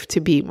safe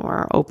to be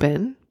more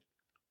open.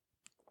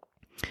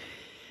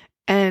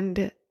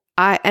 And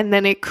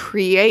then it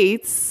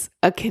creates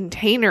a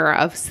container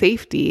of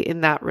safety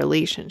in that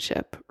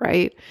relationship,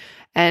 right?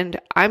 And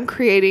I'm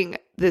creating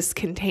this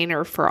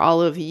container for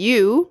all of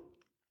you,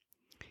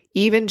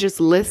 even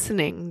just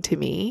listening to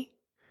me.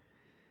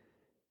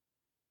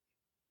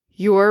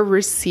 You're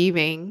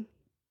receiving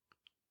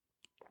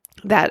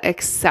that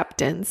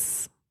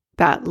acceptance,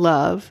 that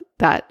love,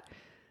 that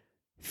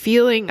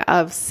feeling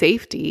of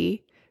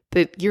safety,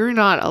 that you're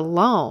not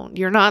alone.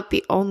 You're not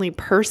the only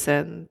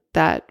person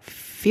that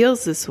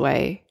feels this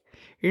way.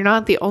 You're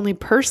not the only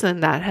person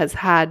that has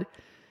had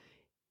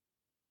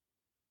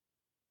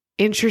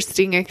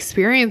interesting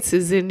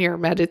experiences in your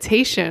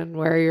meditation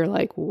where you're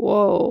like,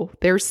 whoa,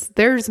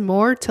 there's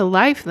more to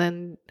life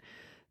than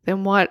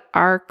what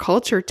our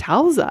culture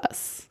tells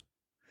us.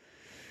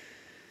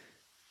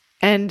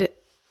 And,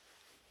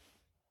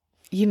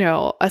 and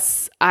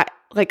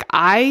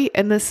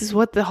this is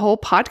what the whole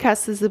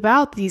podcast is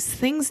about. These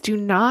things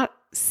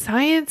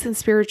science and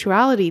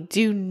spirituality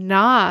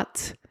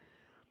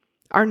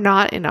are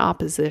not in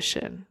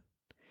opposition.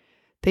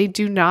 They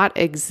do not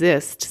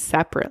exist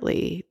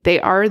separately.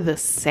 They are the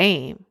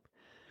same.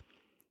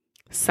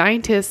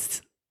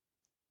 Scientists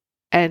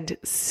and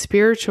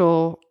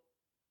spiritual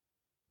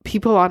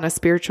people on a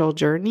spiritual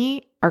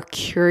journey are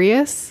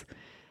curious.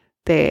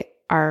 They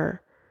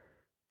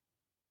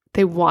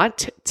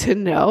want to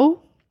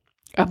know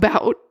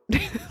about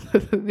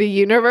the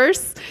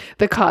universe,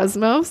 the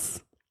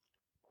cosmos.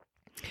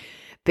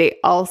 They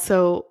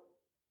also,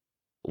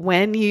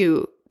 when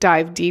you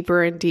dive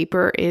deeper and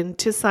deeper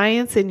into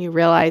science and you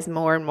realize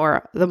more and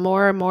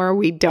more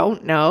we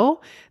don't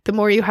know, the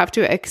more you have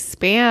to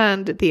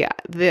expand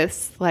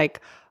this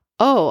like,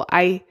 oh,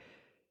 I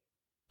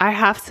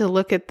have to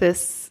look at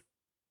this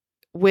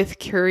with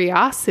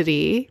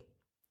curiosity.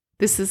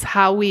 This is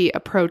how we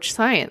approach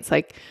science.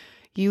 Like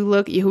you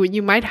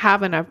might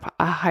have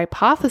a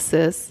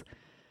hypothesis,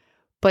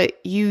 but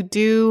you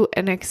do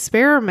an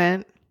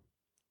experiment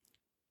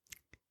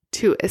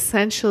to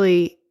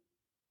essentially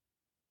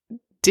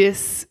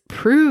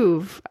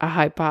disprove a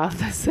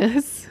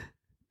hypothesis.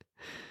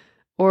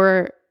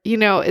 Or,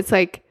 it's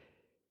like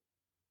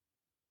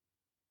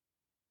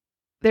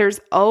there's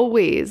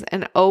always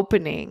an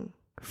opening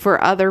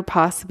for other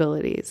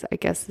possibilities, I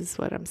guess is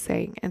what I'm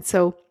saying. And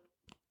so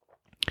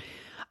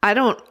I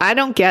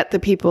don't get the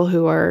people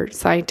who are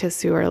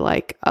scientists who are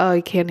like, oh,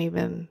 I can't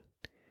even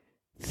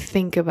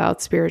think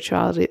about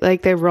spirituality.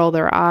 Like they roll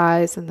their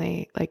eyes and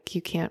they like,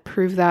 you can't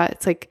prove that.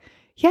 It's like,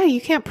 yeah,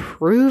 you can't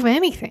prove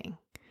anything.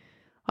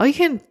 All you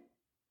can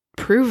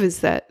prove is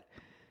that,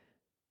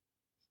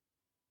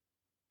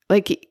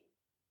 like,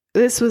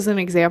 this was an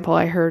example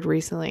I heard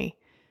recently.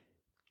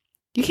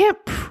 You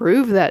can't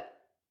prove that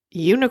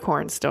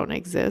unicorns don't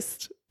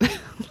exist.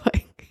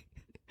 Like,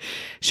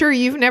 sure,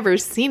 you've never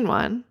seen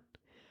one,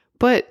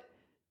 but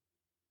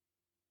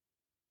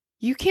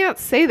you can't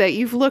say that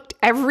you've looked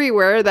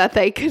everywhere that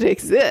they could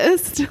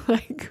exist.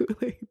 like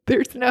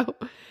there's no,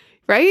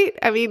 right?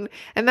 I mean,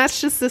 and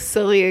that's just a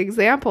silly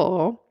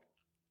example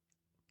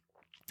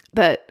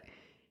that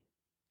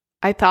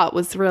I thought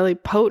was really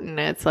potent.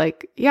 It's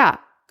like, yeah,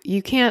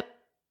 you can't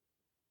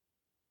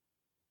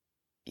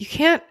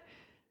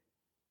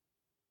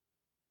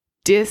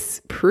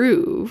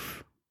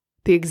disprove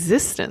the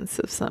existence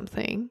of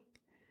something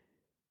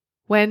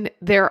when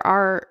there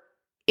are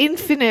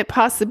infinite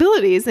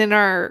possibilities in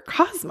our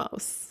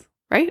cosmos,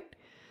 right?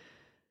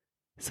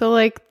 So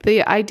like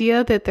the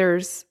idea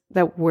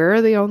that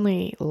we're the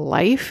only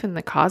life in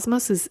the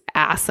cosmos is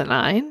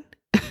asinine.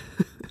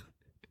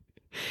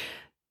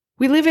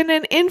 We live in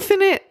an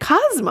infinite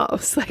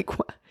cosmos. Like,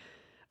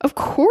 of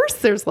course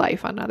there's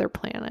life on other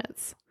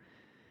planets.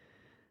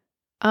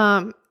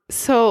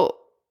 So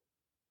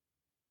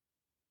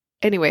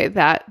anyway,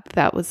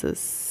 that was a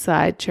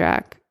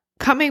sidetrack.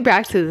 Coming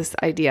back to this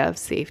idea of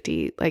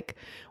safety, like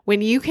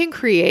when you can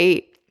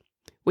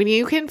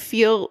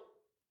feel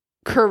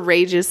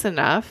courageous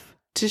enough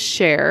to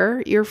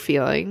share your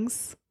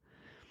feelings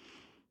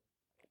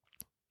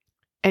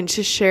and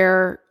to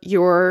share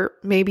your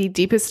maybe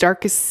deepest,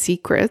 darkest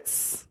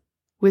secrets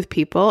with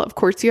people. Of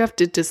course, you have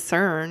to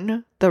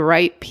discern the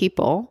right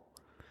people.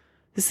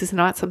 This is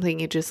not something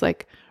you just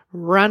like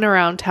run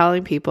around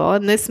telling people.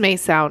 And this may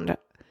sound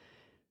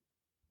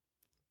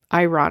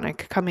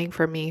ironic coming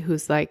from me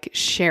who's like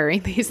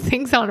sharing these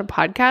things on a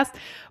podcast,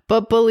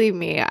 but believe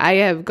me,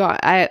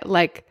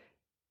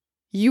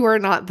 you are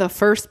not the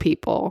first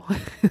people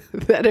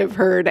that have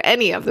heard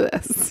any of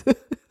this.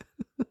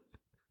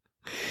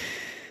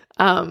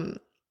 I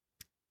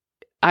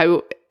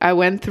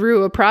went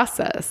through a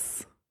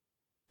process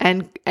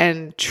and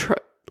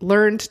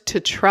learned to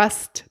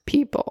trust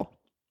people,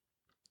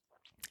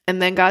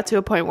 and then got to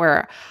a point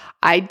where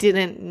I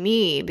didn't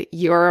need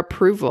your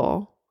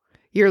approval.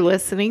 You're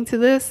listening to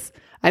this.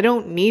 I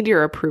don't need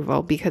your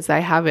approval because I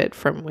have it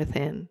from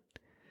within.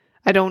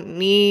 I don't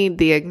need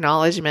the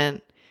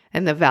acknowledgement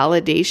and the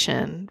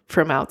validation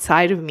from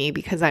outside of me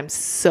because I'm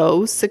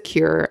so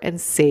secure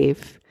and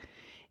safe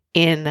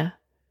in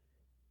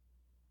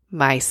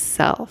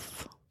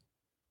myself.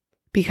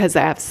 Because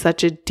I have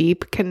such a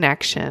deep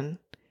connection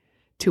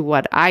to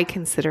what I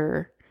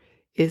consider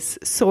is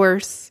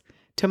source,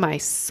 to my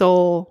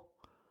soul,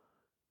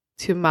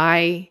 to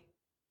my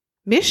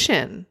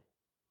mission.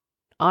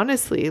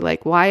 Honestly,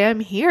 like why I'm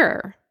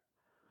here.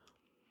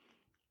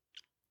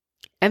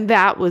 And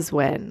that was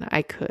when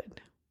I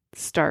could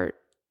start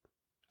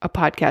a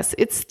podcast.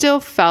 It still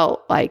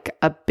felt like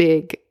a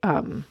big,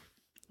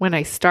 when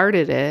I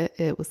started it,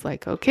 it was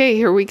like, okay,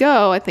 here we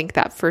go. I think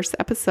that first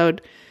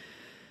episode,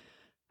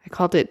 I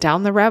called it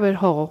Down the Rabbit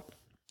Hole.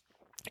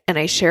 And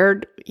I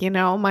shared,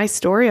 my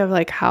story of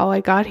like how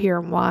I got here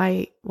and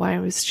why I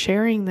was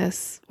sharing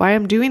this, why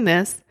I'm doing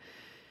this.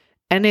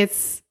 And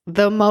it's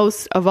the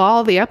most of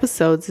all the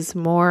episodes is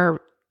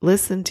more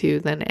listened to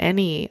than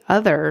any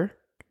other.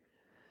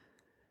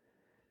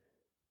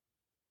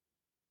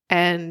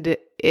 And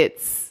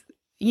it's,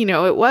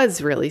 it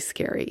was really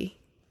scary.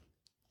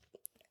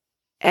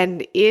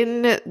 And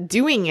in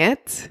doing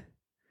it,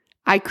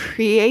 I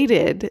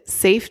created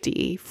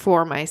safety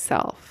for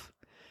myself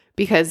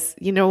because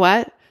you know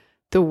what?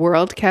 The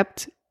world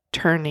kept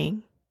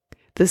turning.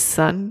 The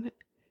sun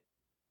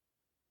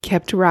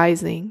kept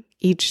rising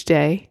each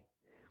day.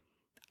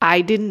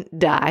 I didn't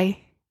die.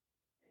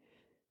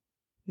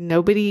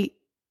 Nobody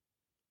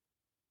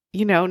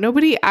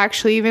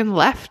actually even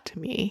left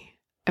me.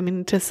 I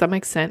mean, to some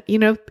extent,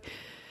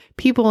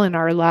 people in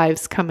our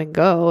lives come and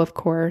go, of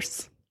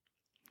course.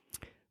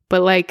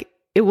 But like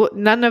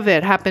none of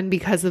it happened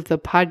because of the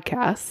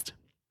podcast.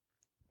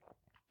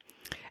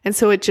 And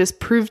so it just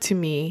proved to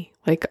me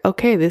like,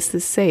 okay, this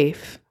is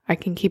safe. I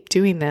can keep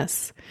doing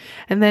this.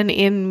 And then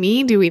in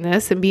me doing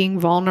this and being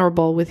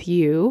vulnerable with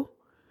you,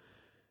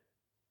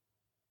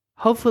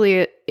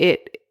 hopefully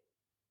it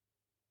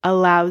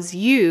allows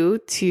you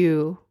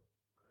to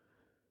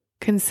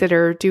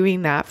consider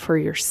doing that for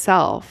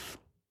yourself,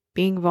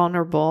 being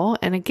vulnerable.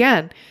 And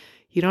again,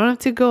 you don't have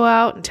to go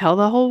out and tell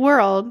the whole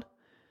world.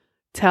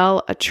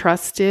 Tell a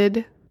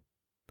trusted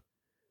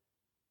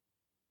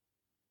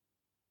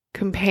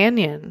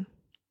companion,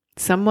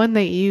 someone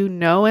that you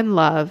know and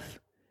love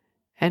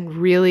and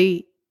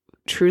really,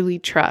 truly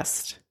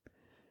trust.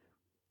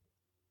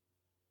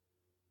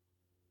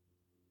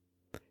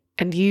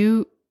 And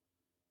you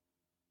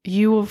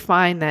will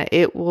find that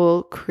it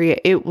will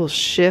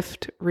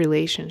shift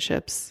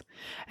relationships.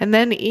 And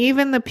then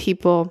even the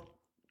people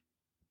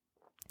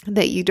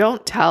that you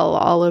don't tell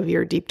all of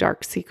your deep,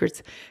 dark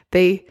secrets,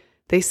 they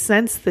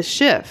sense the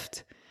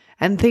shift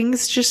and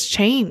things just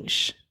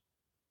change.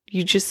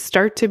 You just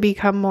start to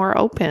become more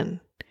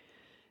open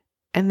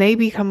and they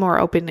become more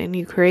open and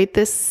you create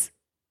this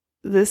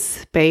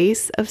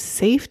space of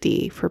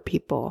safety for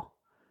people.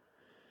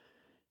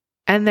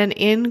 And then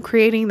in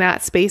creating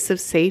that space of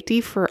safety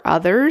for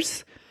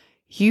others,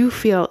 you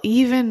feel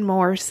even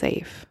more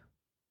safe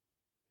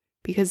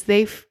because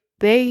they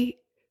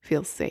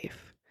feel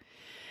safe.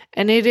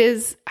 And it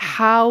is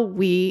how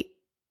we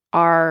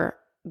are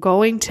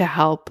going to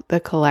help the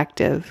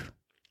collective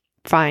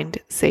find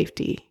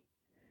safety.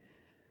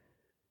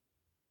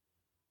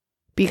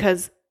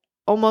 Because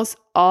almost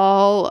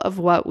all of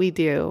what we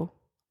do,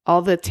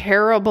 all the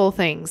terrible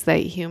things that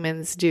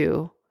humans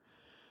do,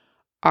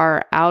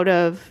 are out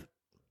of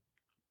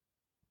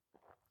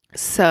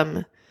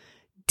some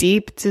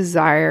deep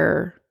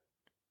desire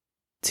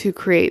to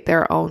create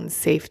their own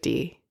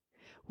safety,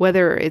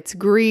 whether it's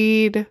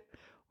greed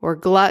or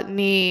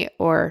gluttony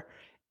or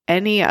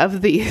any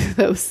of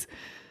those,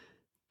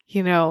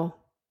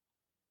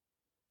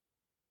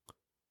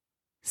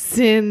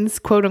 sins,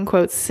 quote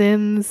unquote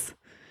sins,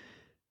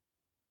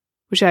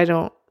 which I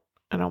don't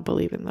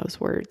believe in those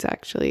words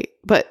actually,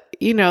 but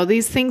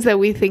these things that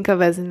we think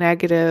of as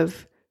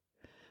negative,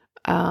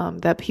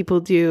 that people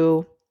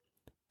do,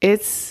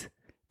 it's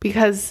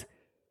because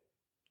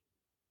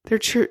they're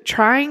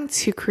trying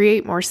to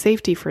create more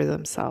safety for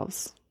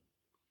themselves.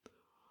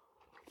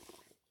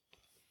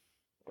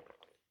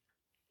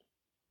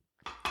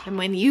 And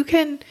when you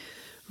can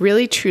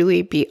really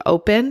truly be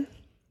open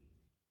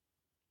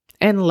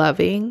and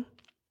loving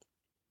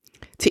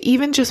to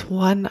even just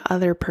one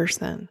other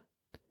person,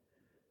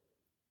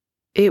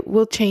 it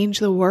will change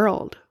the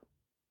world,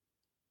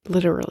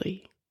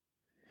 literally.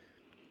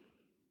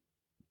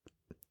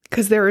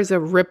 Because there is a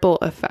ripple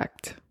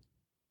effect.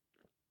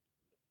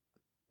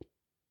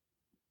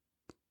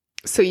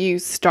 So you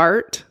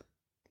start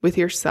with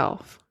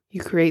yourself. You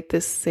create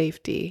this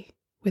safety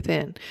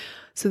within.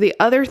 So the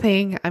other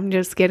thing, I'm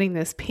just getting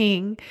this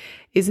ping,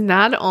 is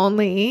not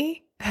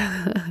only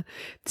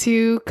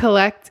to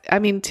connect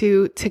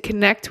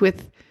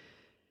with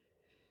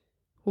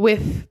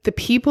the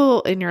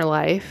people in your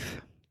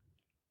life,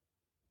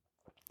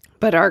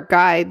 but our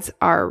guides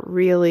are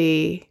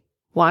really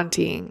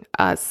wanting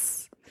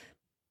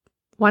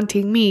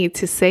me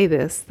to say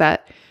this,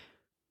 that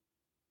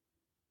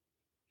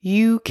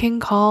you can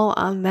call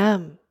on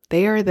them.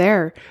 They are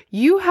there.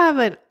 You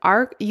have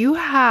you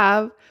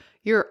have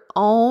your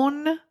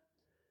own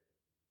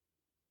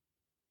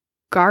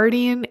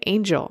guardian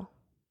angel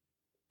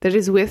that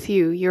is with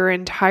you your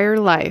entire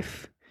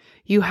life.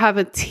 You have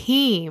a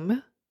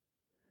team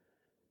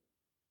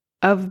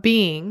of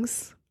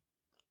beings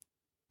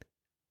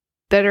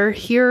that are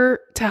here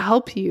to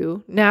help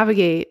you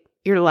navigate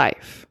your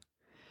life.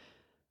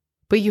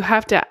 But you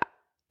have to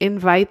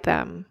invite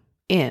them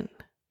in.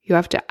 You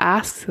have to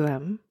ask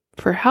them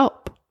for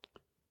help.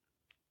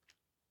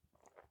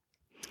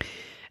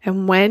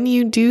 And when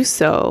you do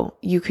so,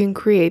 you can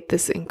create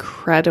this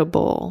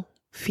incredible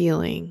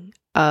feeling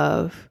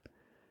of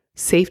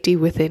safety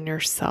within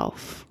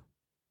yourself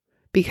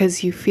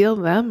because you feel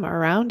them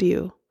around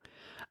you.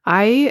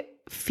 I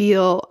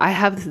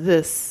have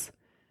this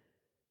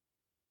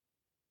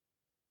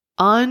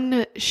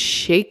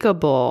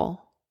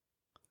unshakable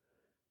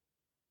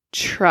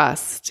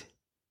trust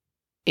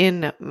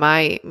in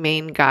my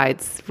main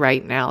guides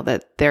right now,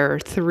 that there are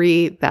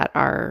 3 that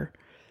are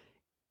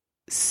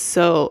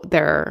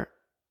they're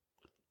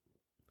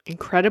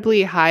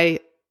incredibly high,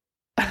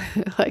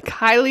 like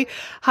highly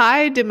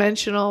high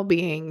dimensional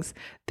beings.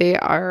 They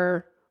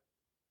are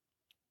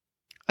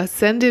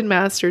ascended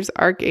masters,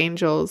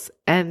 archangels,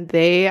 and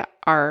they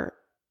are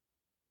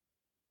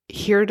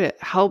here to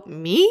help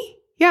me.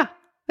 Yeah,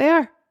 they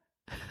are.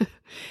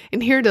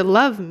 And here to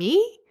love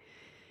me.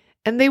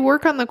 And they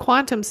work on the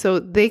quantum, so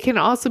they can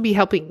also be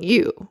helping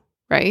you,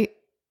 right?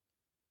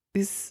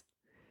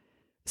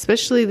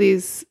 Especially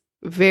these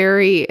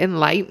very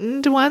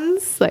enlightened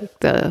ones, like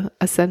the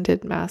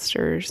ascended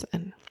masters,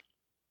 and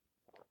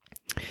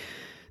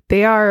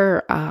they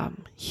are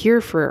here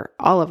for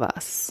all of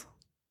us.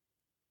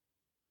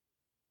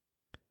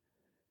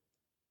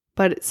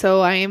 But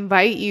so I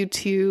invite you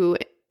to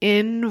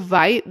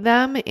invite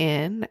them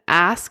in,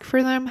 ask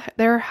for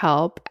their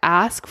help,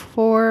 ask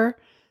for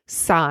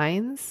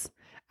signs,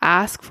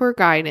 ask for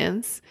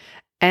guidance.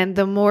 And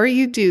the more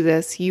you do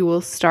this, you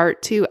will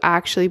start to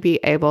actually be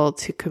able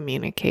to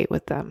communicate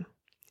with them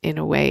in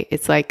a way.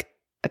 It's like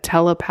a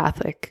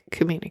telepathic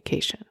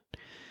communication.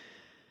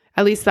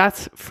 At least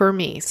that's for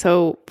me.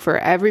 So for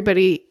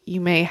everybody,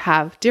 you may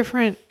have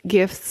different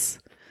gifts.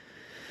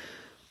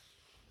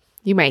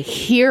 You may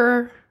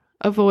hear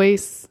a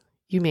voice.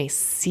 You may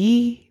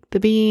see the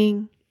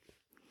being.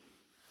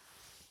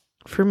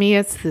 For me,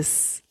 it's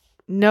this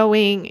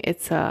knowing.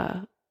 It's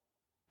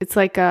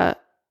like a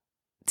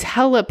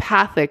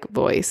telepathic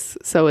voice.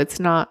 So it's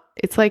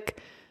like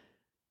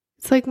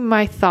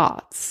my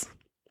thoughts,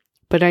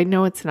 but I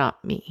know it's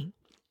not me.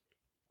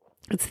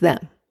 It's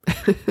them.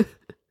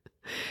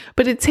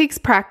 But it takes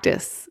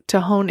practice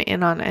to hone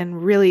in on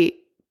and really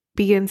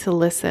begin to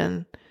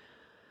listen.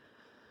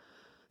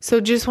 So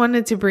just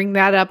wanted to bring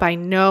that up. I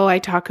know I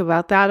talk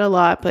about that a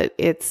lot, but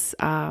it's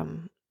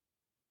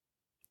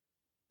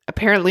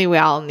apparently we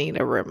all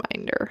need a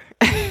reminder.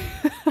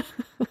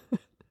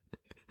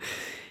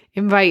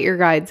 Invite your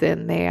guides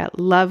in. They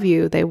love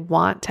you. They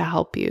want to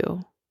help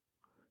you.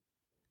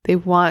 They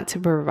want to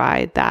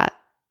provide that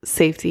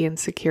safety and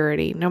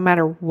security no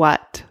matter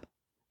what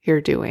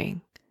you're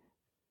doing,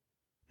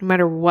 no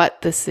matter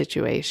what the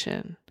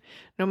situation,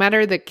 no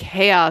matter the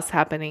chaos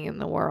happening in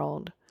the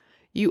world.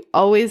 You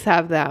always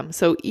have them.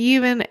 So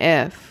even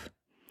if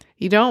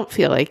you don't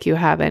feel like you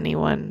have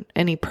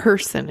any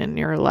person in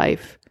your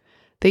life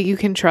that you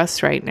can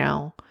trust right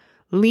now,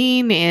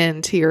 lean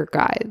into your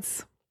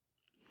guides.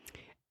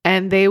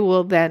 And they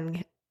will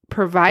then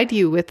provide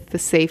you with the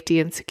safety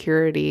and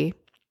security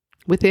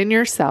within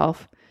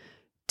yourself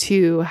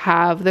to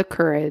have the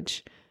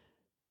courage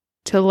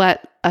to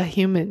let a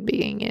human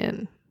being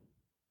in.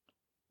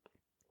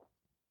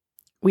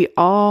 We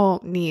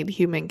all need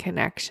human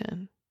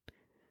connection.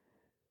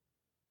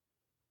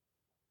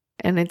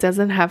 And it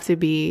doesn't have to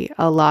be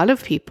a lot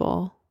of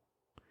people.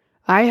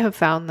 I have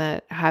found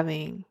that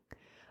having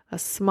a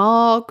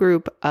small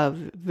group of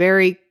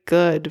very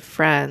good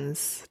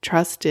friends,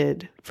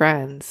 trusted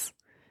friends,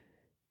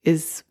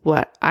 is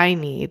what I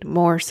need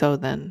more so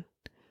than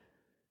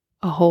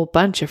a whole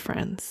bunch of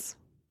friends.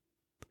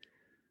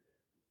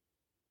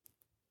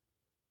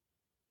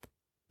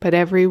 But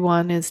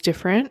everyone is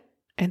different.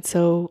 And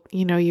so,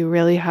 you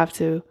really have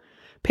to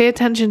pay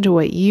attention to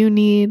what you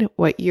need,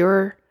 what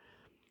your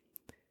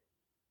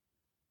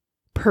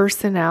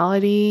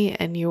personality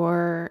and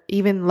your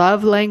even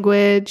love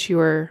language,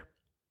 your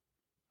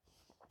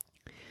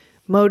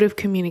mode of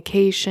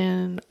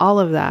communication, all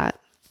of that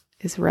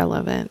is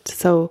relevant.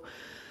 So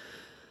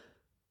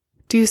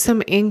do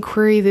some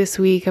inquiry this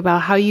week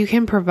about how you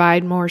can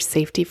provide more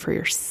safety for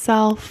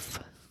yourself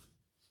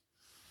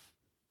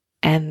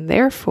and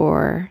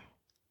therefore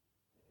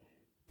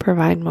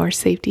provide more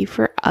safety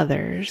for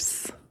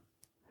others.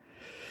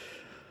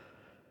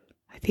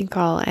 I think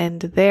I'll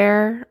end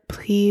there.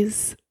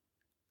 Please,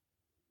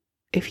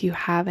 if you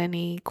have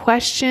any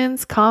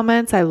questions,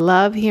 comments, I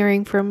love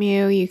hearing from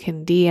you. You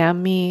can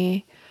DM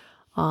me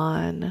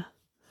on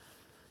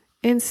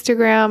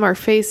Instagram or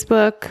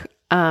Facebook.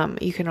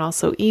 You can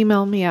also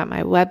email me at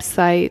my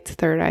website,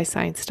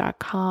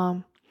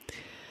 thirdeyescience.com.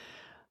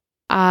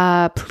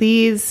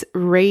 Please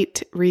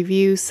rate,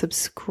 review,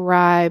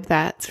 subscribe.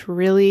 That's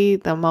really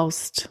the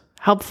most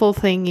helpful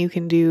thing you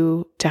can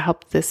do to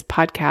help this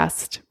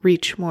podcast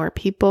reach more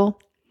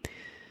people.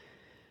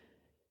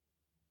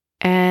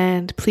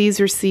 And please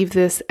receive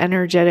this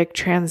energetic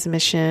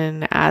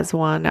transmission as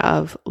one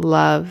of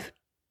love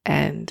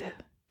and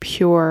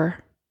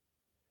pure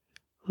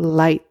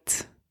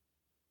light.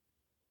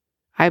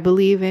 I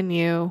believe in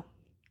you.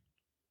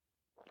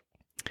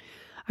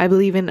 I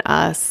believe in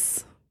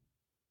us.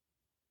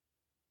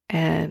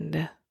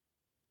 And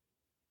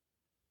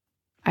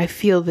I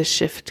feel the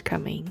shift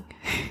coming.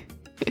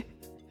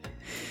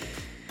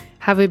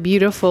 Have a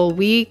beautiful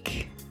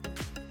week.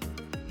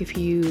 If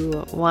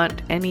you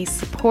want any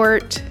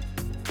support,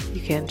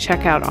 you can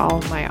check out all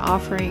of my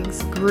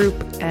offerings, group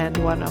and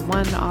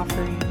one-on-one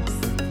offerings.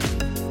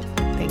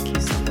 Thank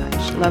you so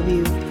much. Love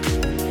you.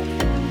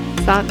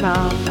 Sat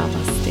Nam.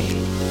 Namaste.